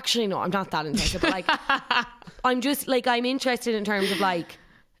interested. Actually, no, I'm not that interested, but like, I'm just like, I'm interested in terms of like,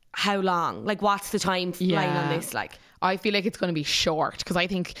 how long? Like, what's the time line on this? Like, I feel like it's going to be short, because I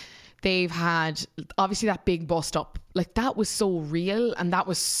think they've had obviously that big bust up, like that was so real and that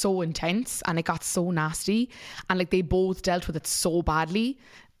was so intense and it got so nasty, and like they both dealt with it so badly,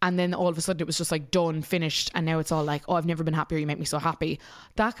 and then all of a sudden it was just like done, finished, and now it's all like, oh, I've never been happier, you make me so happy.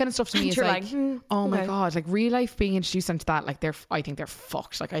 That kind of stuff to me is like, oh my god, like real life being introduced into that, like I think they're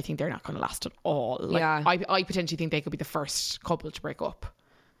fucked. Like I think they're not going to last at all. Like I potentially think they could be the first couple to break up.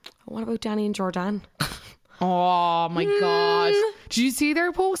 What about Danny and Jordan? Oh my god. Did you see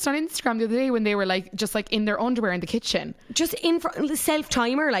their post on Instagram the other day when they were like just like in their underwear in the kitchen, just in the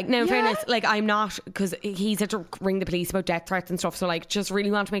self-timer? Like, now in fairness, like I'm not, because he's had to ring the police about death threats and stuff, so like just really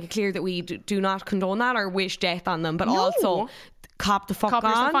want to make it clear that we do not condone that or wish death on them, but also cop the fuck on.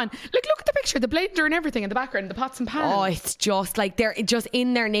 Like, look at the picture, the blender and everything in the background, the pots and pans. Oh, it's just like they're just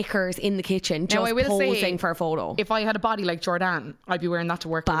in their knickers in the kitchen, just posing for a photo. If I had a body like Jordan, I'd be wearing that to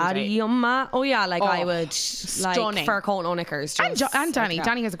work every day. Oh yeah, like I would, stunning. like fur coat, no knickers. And Danny. Like,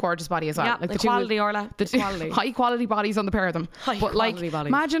 Danny has a gorgeous body as well. Yeah, like the quality, Orla. The quality. High quality bodies on the pair of them. But like, bodies.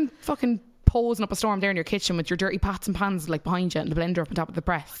 Imagine fucking posing up a storm there in your kitchen with your dirty pots and pans like behind you and the blender up on top of the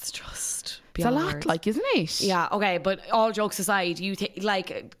press. It's just... It's a lot, like, isn't it? Yeah, okay, but all jokes aside,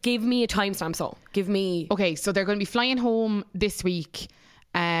 give me a timestamp. So give me... Okay, so they're going to be flying home this week.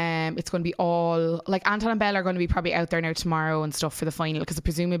 It's going to be all like Anton and Belle are going to be probably out there now tomorrow and stuff for the final, because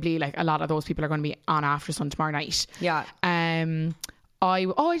presumably like a lot of those people are going to be on After Sun tomorrow night. Yeah. I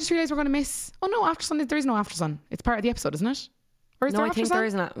just realised we're going to miss... Oh no, After Sun, there is no After Sun. It's part of the episode, isn't it? Or is no, there I think Sun? there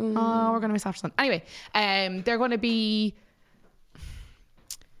isn't. Oh, we're going to miss After Sun. Anyway, they're going to be...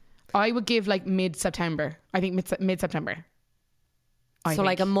 I would give like mid-September. I think mid-September. So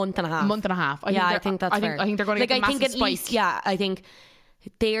like a month and a half. I think that's fair. I think they're going to get a massive spike. Least, I think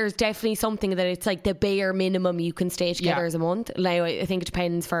there's definitely something that it's like the bare minimum you can stay together as a month. Like, I think it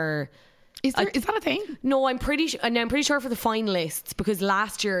depends for... Is that a thing? No, I'm pretty sure for the finalists, because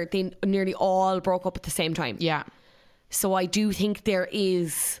last year they nearly all broke up at the same time. Yeah. So I do think there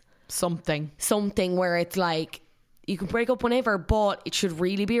is something where it's like you can break up whenever, but it should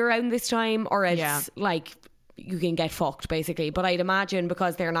really be around this time, or it's like you can get fucked basically. But I'd imagine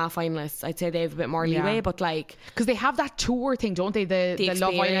because they're not finalists, I'd say they have a bit more leeway. But like, because they have that tour thing, don't they? The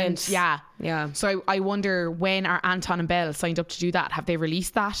Love Island. Yeah. So I wonder, when are Anton and Belle signed up to do that? Have they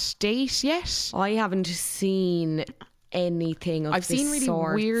released that date yet? I haven't seen anything of I've seen really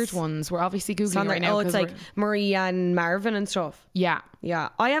weird ones. We're obviously googling right now. Oh, it's like Maria and Marvin and stuff. Yeah.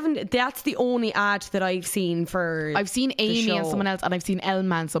 I haven't. That's the only ad that I've seen for. I've seen Amy and someone else, and I've seen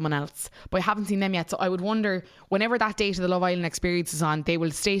Elma and someone else, but I haven't seen them yet. So I would wonder, whenever that date of the Love Island experience is on, they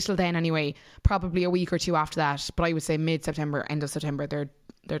will stay till then anyway. Probably a week or two after that. But I would say mid-September, end of September,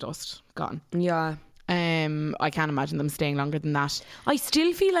 they're just gone. Yeah. I can't imagine them staying longer than that. I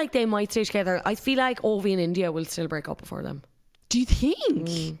still feel like they might stay together. I feel like Ovi and India will still break up before them. Do you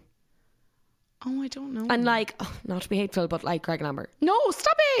think? Oh, I don't know. And like, not to be hateful, but like Greg and Amber. No,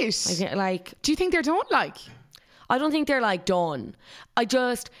 stop it. Like, do you think they're done? Like, I don't think they're like done. I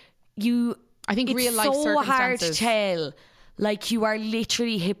think real life it's so circumstances. hard to tell. Like, you are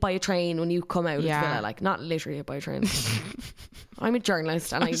literally hit by a train when you come out of the villa. Like, not literally hit by a train. I'm a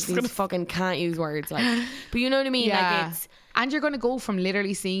journalist and I fucking can't use words. Like, but you know what I mean? Yeah. Like, and you're going to go from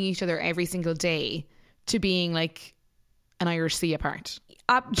literally seeing each other every single day to being like an Irish Sea apart.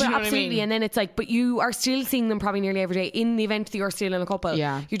 But absolutely. I mean? And then it's like, but you are still seeing them probably nearly every day in the event that you're still in a couple.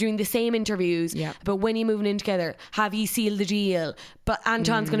 Yeah. You're doing the same interviews. Yeah. But when you're moving in together, have you sealed the deal? But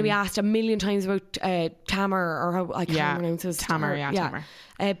Anton's going to be asked a million times about Tamar, or how I can't pronounce his Tamar. Tamar.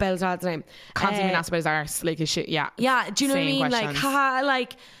 Belle's dad's name. Constantly being asked about his arse, like his shit. Yeah. Yeah. Do you know what I mean? Questions.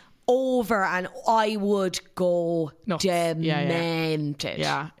 Like over, and I would go demented.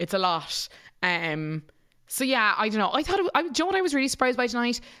 Yeah. It's a lot. So yeah, I don't know. I thought do you know what I was really surprised by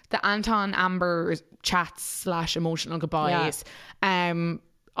tonight? The Anton Amber chats / emotional goodbyes. Yeah.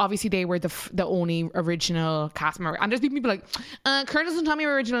 Obviously they were the only original cast member, and there's been people like Curtis and Tommy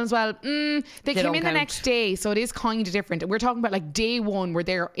were original as well. They came in the next day, so it is kind of different. We're talking about like day one where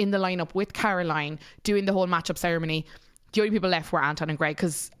they're in the lineup with Caroline doing the whole matchup ceremony. The only people left were Anton and Greg,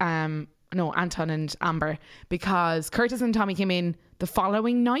 because Anton and Amber, because Curtis and Tommy came in the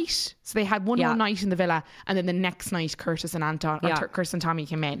following night. So they had one more night in the villa, and then the next night Curtis and Curtis and Tommy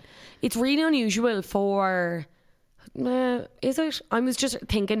came in. It's really unusual for... is it? I was just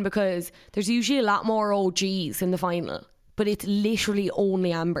thinking, because there's usually a lot more OGs in the final, but it's literally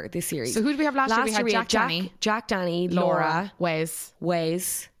only Amber this series. So who did we have last year? We had Jack, Danny, Laura, Wes.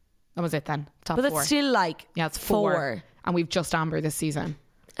 That was it then. Top but 4. It's still like it's 4. And we've just Amber this season.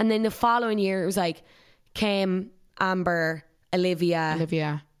 And then the following year it was like Kim, Amber,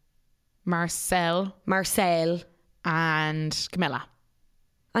 Olivia, Marcel, and Camilla.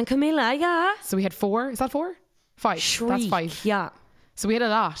 Yeah. So we had 4. Is that 4? 5. Shriek. That's 5. Yeah. So we had a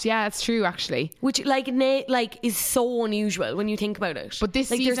lot. Yeah, it's true, actually. Which is so unusual when you think about it. But this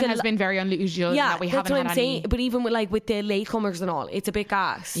season has been very unusual. Yeah, that we that's haven't what I'm had saying. But even with the latecomers and all, it's a bit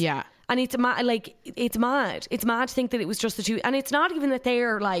gas. Yeah. And it's it's mad. It's mad to think that it was just the two. And it's not even that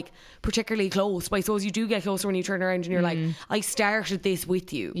they're like particularly close. But I suppose you do get closer when you turn around and you're like, I started this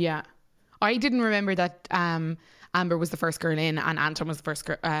with you. Yeah. I didn't remember that Amber was the first girl in and Anton was the first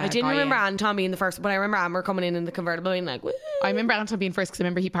girl. I didn't remember Anton being the first, but I remember Amber coming in the convertible and like, woo. I remember Anton being first because I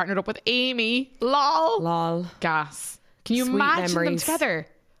remember he partnered up with Amy. Lol. Gas. Can you imagine them together?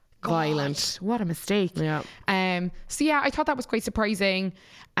 Violent. What a mistake. Yeah. So yeah, I thought that was quite surprising.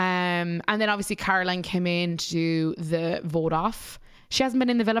 And then obviously Caroline came in to do the vote off. She hasn't been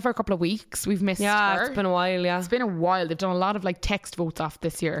in the villa for a couple of weeks. We've missed her. Yeah, it's been a while. Yeah, it's been a while. They've done a lot of like text votes off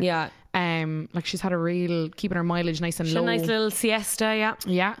this year. Yeah. Like she's had a real keeping her mileage nice and low. A nice little siesta. Yeah.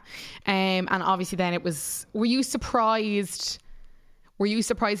 Yeah. And obviously then it was. Were you surprised? Were you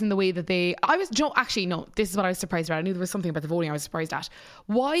surprised in the way that they... Actually, no. This is what I was surprised about. I knew there was something about the voting I was surprised at.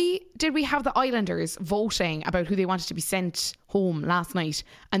 Why did we have the Islanders voting about who they wanted to be sent home last night,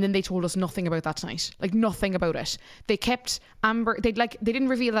 and then they told us nothing about that tonight? Like, nothing about it. They kept Amber... They didn't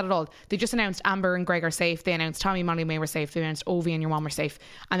reveal that at all. They just announced Amber and Greg are safe. They announced Tommy and Molly May were safe. They announced Ovi and your mom were safe.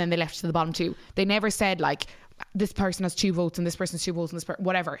 And then they left to the bottom two. They never said, like... this person has 2 votes and this person has 2 votes and this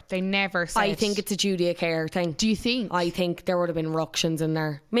whatever. They never said. I think it's a Julia Kerr thing. Do you think? I think there would have been ructions in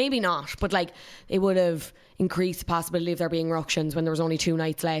there. Maybe not, but like it would have increased the possibility of there being ructions when there was only 2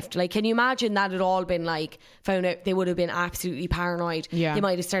 nights left. Like, can you imagine that had all been like found out? They would have been absolutely paranoid. Yeah. They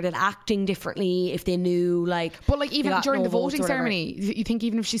might have started acting differently if they knew, like. But like even during the voting ceremony, you think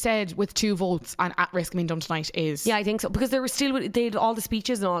even if she said with 2 votes and at risk being done tonight is. Yeah, I think so, because there was still, they had all the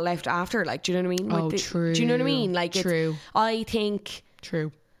speeches and all left after, like, do you know what I mean? Like true. Do you know what I mean? Like, true. I think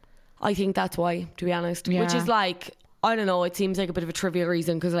that's why, to be honest. Yeah. Which is like, I don't know, it seems like a bit of a trivial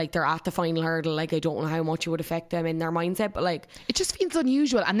reason because like they're at the final hurdle. Like, I don't know how much it would affect them in their mindset, but like it just feels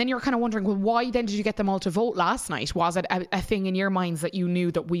unusual. And then you're kind of wondering, well, why then did you get them all to vote last night? Was it a thing in your minds that you knew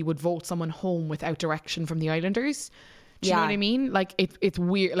that we would vote someone home without direction from the Islanders? Do you know what I mean? Like it's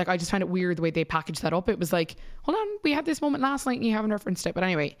weird. Like I just find it weird the way they packaged that up. It was like, hold on, we had this moment last night and you haven't referenced it. But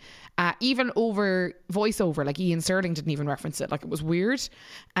anyway, even over voiceover, like Ian Sterling didn't even reference it. Like it was weird.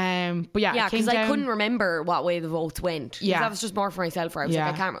 But yeah, because I couldn't remember what way the votes went. Yeah, that was just more for myself. Where I was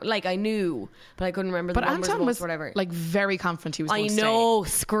like, I can't. Like I knew, but I couldn't remember. But the numbers, Anton was whatever. Like very confident he was. I know,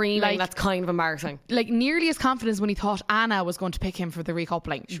 screaming. Like, that's kind of embarrassing. Like nearly as confident as when he thought Anna was going to pick him for the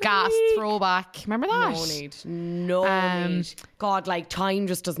recoupling. Gas throwback. Remember that? No need. God, like time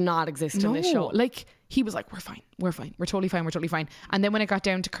just does not exist in this show. Like he was like, we're fine, we're totally fine. And then when it got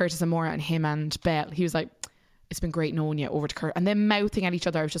down to Curtis and Maura and him and Belle, he was like, it's been great knowing you, over to Curtis. And then mouthing at each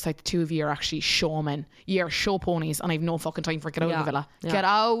other, I was just like, the two of you are actually showmen. You're show ponies and I've no fucking time for it. Get out of the villa. Get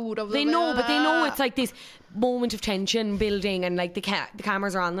out of the villa. They know, but they know it's like this moment of tension building and like the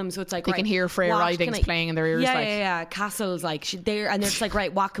cameras are on them, so it's like they can hear Freya Ridings playing in their ears. Yeah. Castle's like they're just like,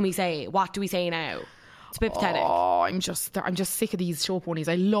 right, what can we say? What do we say now? It's a bit pathetic. Oh, I'm just sick of these show ponies.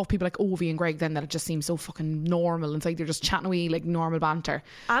 I love people like Ovi and Greg then that it just seems so fucking normal. It's like they're just chatting away like normal banter.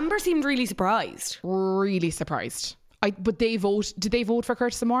 Amber seemed really surprised. But they vote. Did they vote for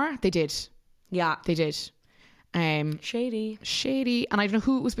Curtis and Maura? They did. Yeah, they did. Shady. And I don't know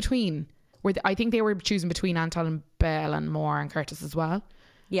who it was between. I think they were choosing between Anton and Belle and Maura and Curtis as well.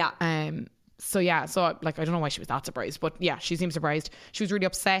 Yeah. So like I don't know why she was that surprised, but yeah, she seemed surprised. She was really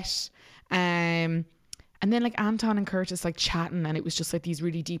upset. And then like Anton and Curtis like chatting, and it was just like these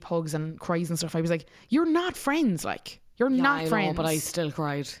really deep hugs and cries and stuff. I was like, you're not friends. Like you're not friends. But I still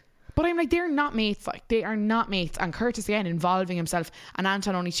cried. But I'm like, they're not mates. Like they are not mates. And Curtis again involving himself, and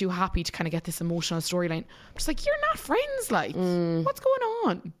Anton only too happy to kind of get this emotional storyline. I'm just like, you're not friends. Like what's going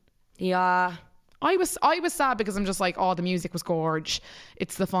on? Yeah. I was sad because I'm just like, oh, the music was gorge.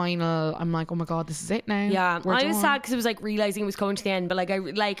 It's the final. I'm like, oh my god, this is it now. Yeah, I was sad because it was like realizing it was coming to the end. But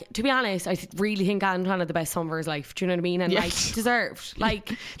like to be honest, I really think Anton had the best summer of his life. Do you know what I mean? And like deserved.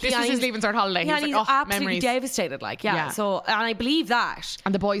 Like this was his leaving cert holiday. Yeah, he's like, absolutely memories. Devastated. Like So, and I believe that.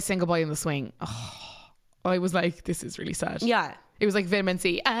 And the boys sing goodbye in the swing. Oh, I was like, this is really sad. Yeah. It was like vitamin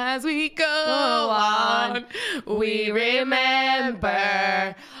C. As we go on, we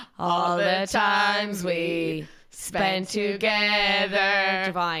remember all the times we spent together.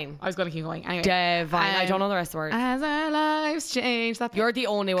 Divine. I was going to keep going. Anyway, divine. I don't know the rest of the words. As our lives change. You're the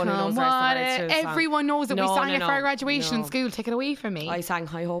only one who knows the rest of the words. Everyone knows it. We sang it for our graduation in school. Take it away from me. I sang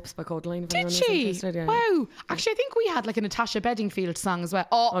High Hopes by Codaline. Did she? Wow. Actually, I think we had like a Natasha Bedingfield song as well.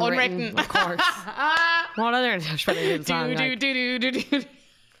 Oh, Unwritten. Of course. What other Natasha Bedingfield song?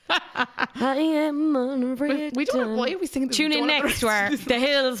 I am unwritten. Why are we singing this? Tune in next to our The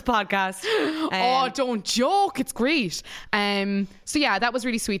Hills podcast. Oh, don't joke. It's great. So yeah, that was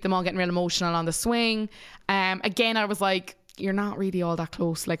really sweet. Them all getting real emotional on the swing. Again, I was like, you're not really all that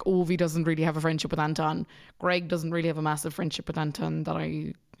close. Like, Ovi doesn't really have a friendship with Anton. Greg doesn't really have a massive friendship with Anton that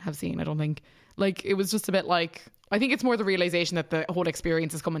I have seen, I don't think. Like, it was just a bit like, I think it's more the realisation that the whole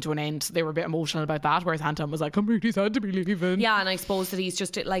experience is coming to an end. They were a bit emotional about that, whereas Anton was like, I'm really sad to be leaving. Yeah, and I suppose that he's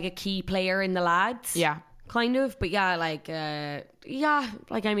just like a key player in the lads. Yeah. Kind of. But yeah, like, I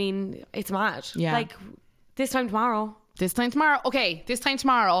mean, it's mad. Yeah. Like, this time tomorrow,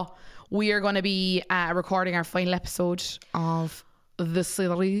 we are going to be recording our final episode of the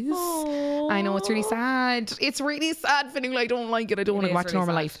series. Aww. I know, it's really sad. It's really sad, Fionnuala. I don't like it. I don't want to go back to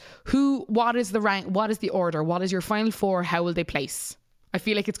normal life. What is the rank? What is the order? What is your final four? How will they place? I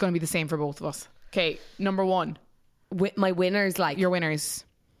feel like it's going to be the same for both of us. Okay, number one. My winners, like. Your winners.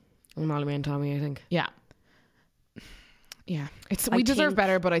 Molly and Tommy, I think. Yeah. Yeah. We deserve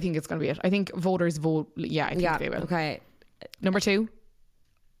better, but I think it's going to be it. I think voters vote. Yeah, I think they will. Okay. Number two.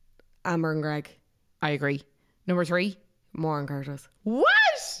 Amber and Greg. I agree. Number three. Maura and Curtis. What?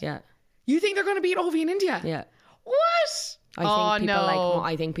 Yeah. You think they're going to beat Ovi in India? Yeah. What?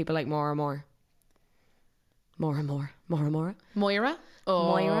 I think people like Maura more. Moira. Moira? Oh.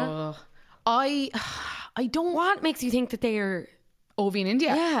 Moira. I don't. What makes you think that they are Ovi in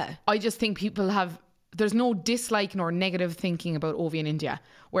India? Yeah. I just think people there's no dislike nor negative thinking about Ovi in India,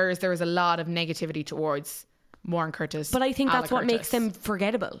 whereas there is a lot of negativity towards Maura and Curtis. But I think that's what makes them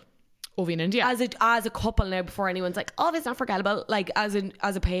forgettable. Ovi in India as a couple now, before anyone's like, oh, that's not forgettable, like as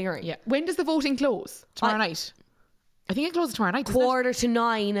a pairing. Yeah. When does the voting close? Tomorrow night? I think it closes tomorrow night.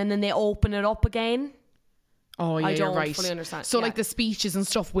 9:15, and then they open it up again. Oh yeah, I don't you're right. fully understand. So like the speeches and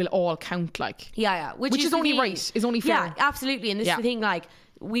stuff will all count, like. Yeah. Which is only right. Is only fair. Yeah, absolutely. And this is the thing, like,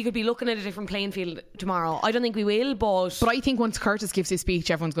 we could be looking at a different playing field tomorrow. I don't think we will, but I think once Curtis gives his speech,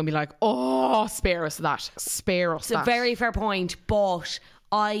 everyone's going to be like, oh, spare us that. It's a very fair point, but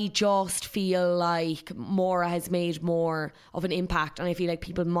I just feel like Maura has made more of an impact, and I feel like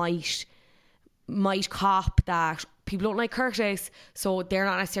people might cop that people don't like Curtis, so they're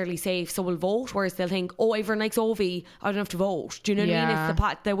not necessarily safe, so we'll vote, whereas they'll think, oh, everyone likes Ovi, I don't have to vote. Do you know what I mean?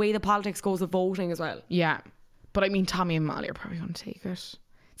 It's the way the politics goes with voting as well. Yeah. But I mean, Tommy and Molly are probably going to take it. It's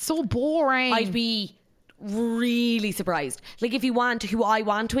so boring. I'd be really surprised. Like, if you want who I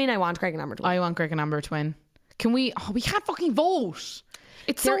want to win, I want Greg and Amber to win. I want Greg and Amber to win. Can we? Oh, we can't fucking vote.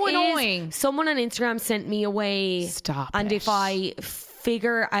 It's so annoying. Someone on Instagram sent me away. Stop and it. If I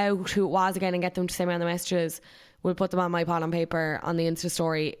figure out who it was again and get them to send me on the messages, we'll put them on my pod on paper on the Insta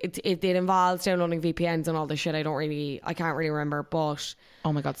story. It involves downloading VPNs and all this shit. I can't really remember, but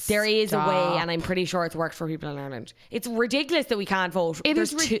oh my god, there is a way, and I'm pretty sure it's worked for people in Ireland. It's ridiculous that we can't vote.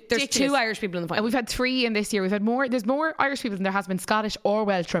 There's 2 Irish people in the final. And we've had 3 in this year. We've had more. There's more Irish people than there has been Scottish or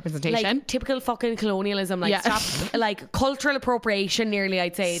Welsh representation. Like typical fucking colonialism. Like stop, like cultural appropriation. Nearly,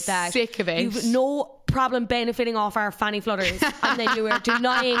 I'd say that. Sick of it. You've no problem benefiting off our fanny flutters, and then you are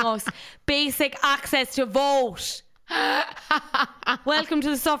denying us basic access to vote. Welcome to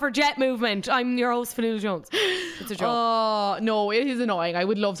the suffragette movement. I'm your host, Fionnuala Jones. It's a joke. Oh no, it is annoying. I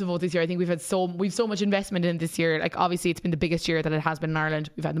would love to vote this year. I think we've so much investment in this year. Like, obviously it's been the biggest year that it has been in Ireland.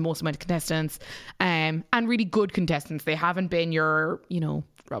 We've had the most amount of contestants, and really good contestants. They haven't been your,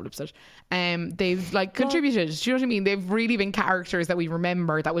 Rob Lipset. They've like contributed. Do you know what I mean? They've really been characters that we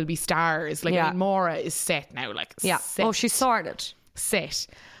remember, that will be stars. Like, I mean, Maura is set now. Like, set. Oh, she's sorted. Set.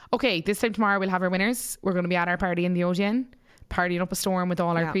 Okay, this time tomorrow we'll have our winners. We're going to be at our party in the Odeon, partying up a storm with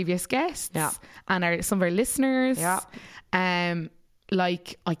all our previous guests and some of our listeners.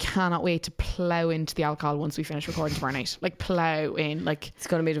 Like, I cannot wait to plough into the alcohol once we finish recording tomorrow night. Like, plough in. Like, it's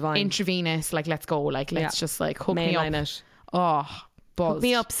going to be divine. Intravenous. Like, let's go. Like, let's just like hook me up. It. Oh, buzzed. Hook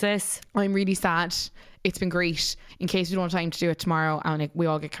me up, sis. I'm really sad. It's been great. In case we don't have time to do it tomorrow and we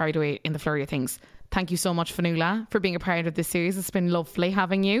all get carried away in the flurry of things. Thank you so much, Fionnuala, for being a part of this series. It's been lovely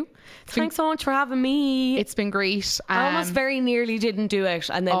having you. Thanks so much for having me. It's been great. I almost very nearly didn't do it,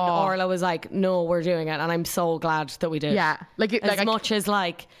 and then Orla was like, no, we're doing it, and I'm so glad that we did. Yeah. As much as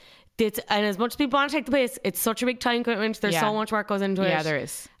people want to take the piss, it's such a big time commitment. There's so much work goes into it. Yeah, there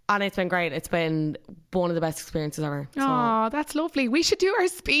is. And it's been great. It's been one of the best experiences ever. Oh, that's lovely. We should do our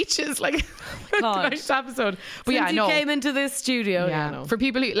speeches like the next episode. But Since you came into this studio. Yeah. For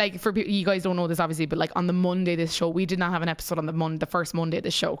people who you guys don't know this obviously, but like on the Monday this show, we did not have an episode on the first Monday of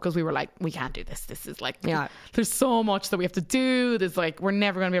the show because we were like, we can't do this. This is like, there's so much that we have to do. There's like, we're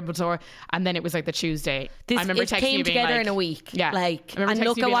never going to be able to. And then it was like the Tuesday. I remember it came together in a week. Yeah. And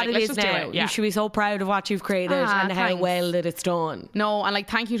look at what it is now. You should be so proud of what you've created and how well that it's done. No, and like,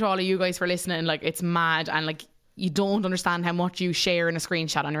 thank you to all of you guys for listening. Like, it's mad, and like, you don't understand how much you share in a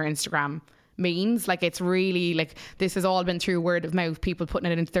screenshot on your Instagram means. Like, it's really like, this has all been through word of mouth, people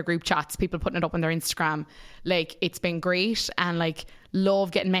putting it into their group chats, people putting it up on their Instagram. Like, it's been great, and like,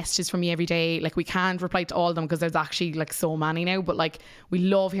 love getting messages from you every day. Like, we can't reply to all of them because there's actually like so many now, but like, we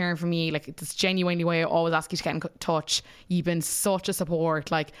love hearing from you. Like, it's genuinely why I always ask you to get in touch. You've been such a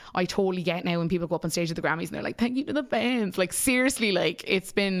support. Like, I totally get now when people go up on stage at the Grammys and they're like, thank you to the fans. Like, seriously, like,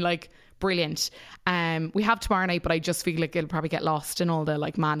 it's been like brilliant. We have tomorrow night, but I just feel like it'll probably get lost in all the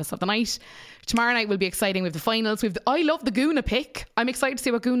like madness of the night. Tomorrow night will be exciting. We have the finals. I love the Goona pick. I'm excited to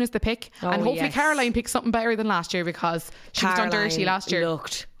see what Goona's the pick, and hopefully Caroline picks something better than last year, because she was done dirty last year.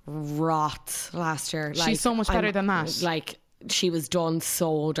 Looked rot last year. Like, she's so much better than that. Like, she was done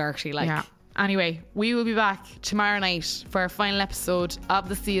so dirty. Like, yeah. Anyway, we will be back tomorrow night for our final episode of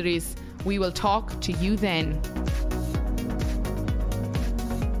the series. We will talk to you then.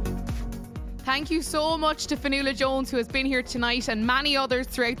 Thank you so much to Fionnuala Jones, who has been here tonight, and many others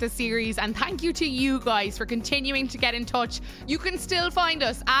throughout the series. And thank you to you guys for continuing to get in touch. You can still find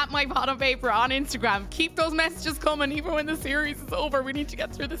us at My Pod on Paper on Instagram. Keep those messages coming even when the series is over. We need to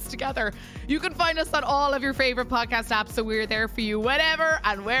get through this together. You can find us on all of your favourite podcast apps, so we're there for you whenever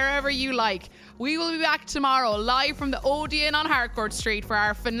and wherever you like. We will be back tomorrow live from the Odeon on Harcourt Street for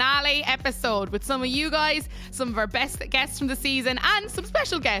our finale episode with some of you guys, some of our best guests from the season, and some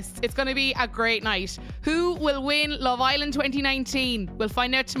special guests. It's going to be a great night. Who will win Love Island 2019? We'll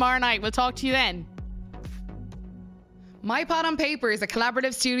find out tomorrow night. We'll talk to you then. My Pod on Paper is a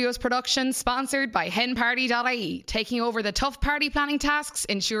Collaborative Studios production sponsored by henparty.ie, taking over the tough party planning tasks,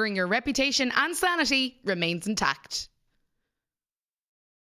 ensuring your reputation and sanity remains intact.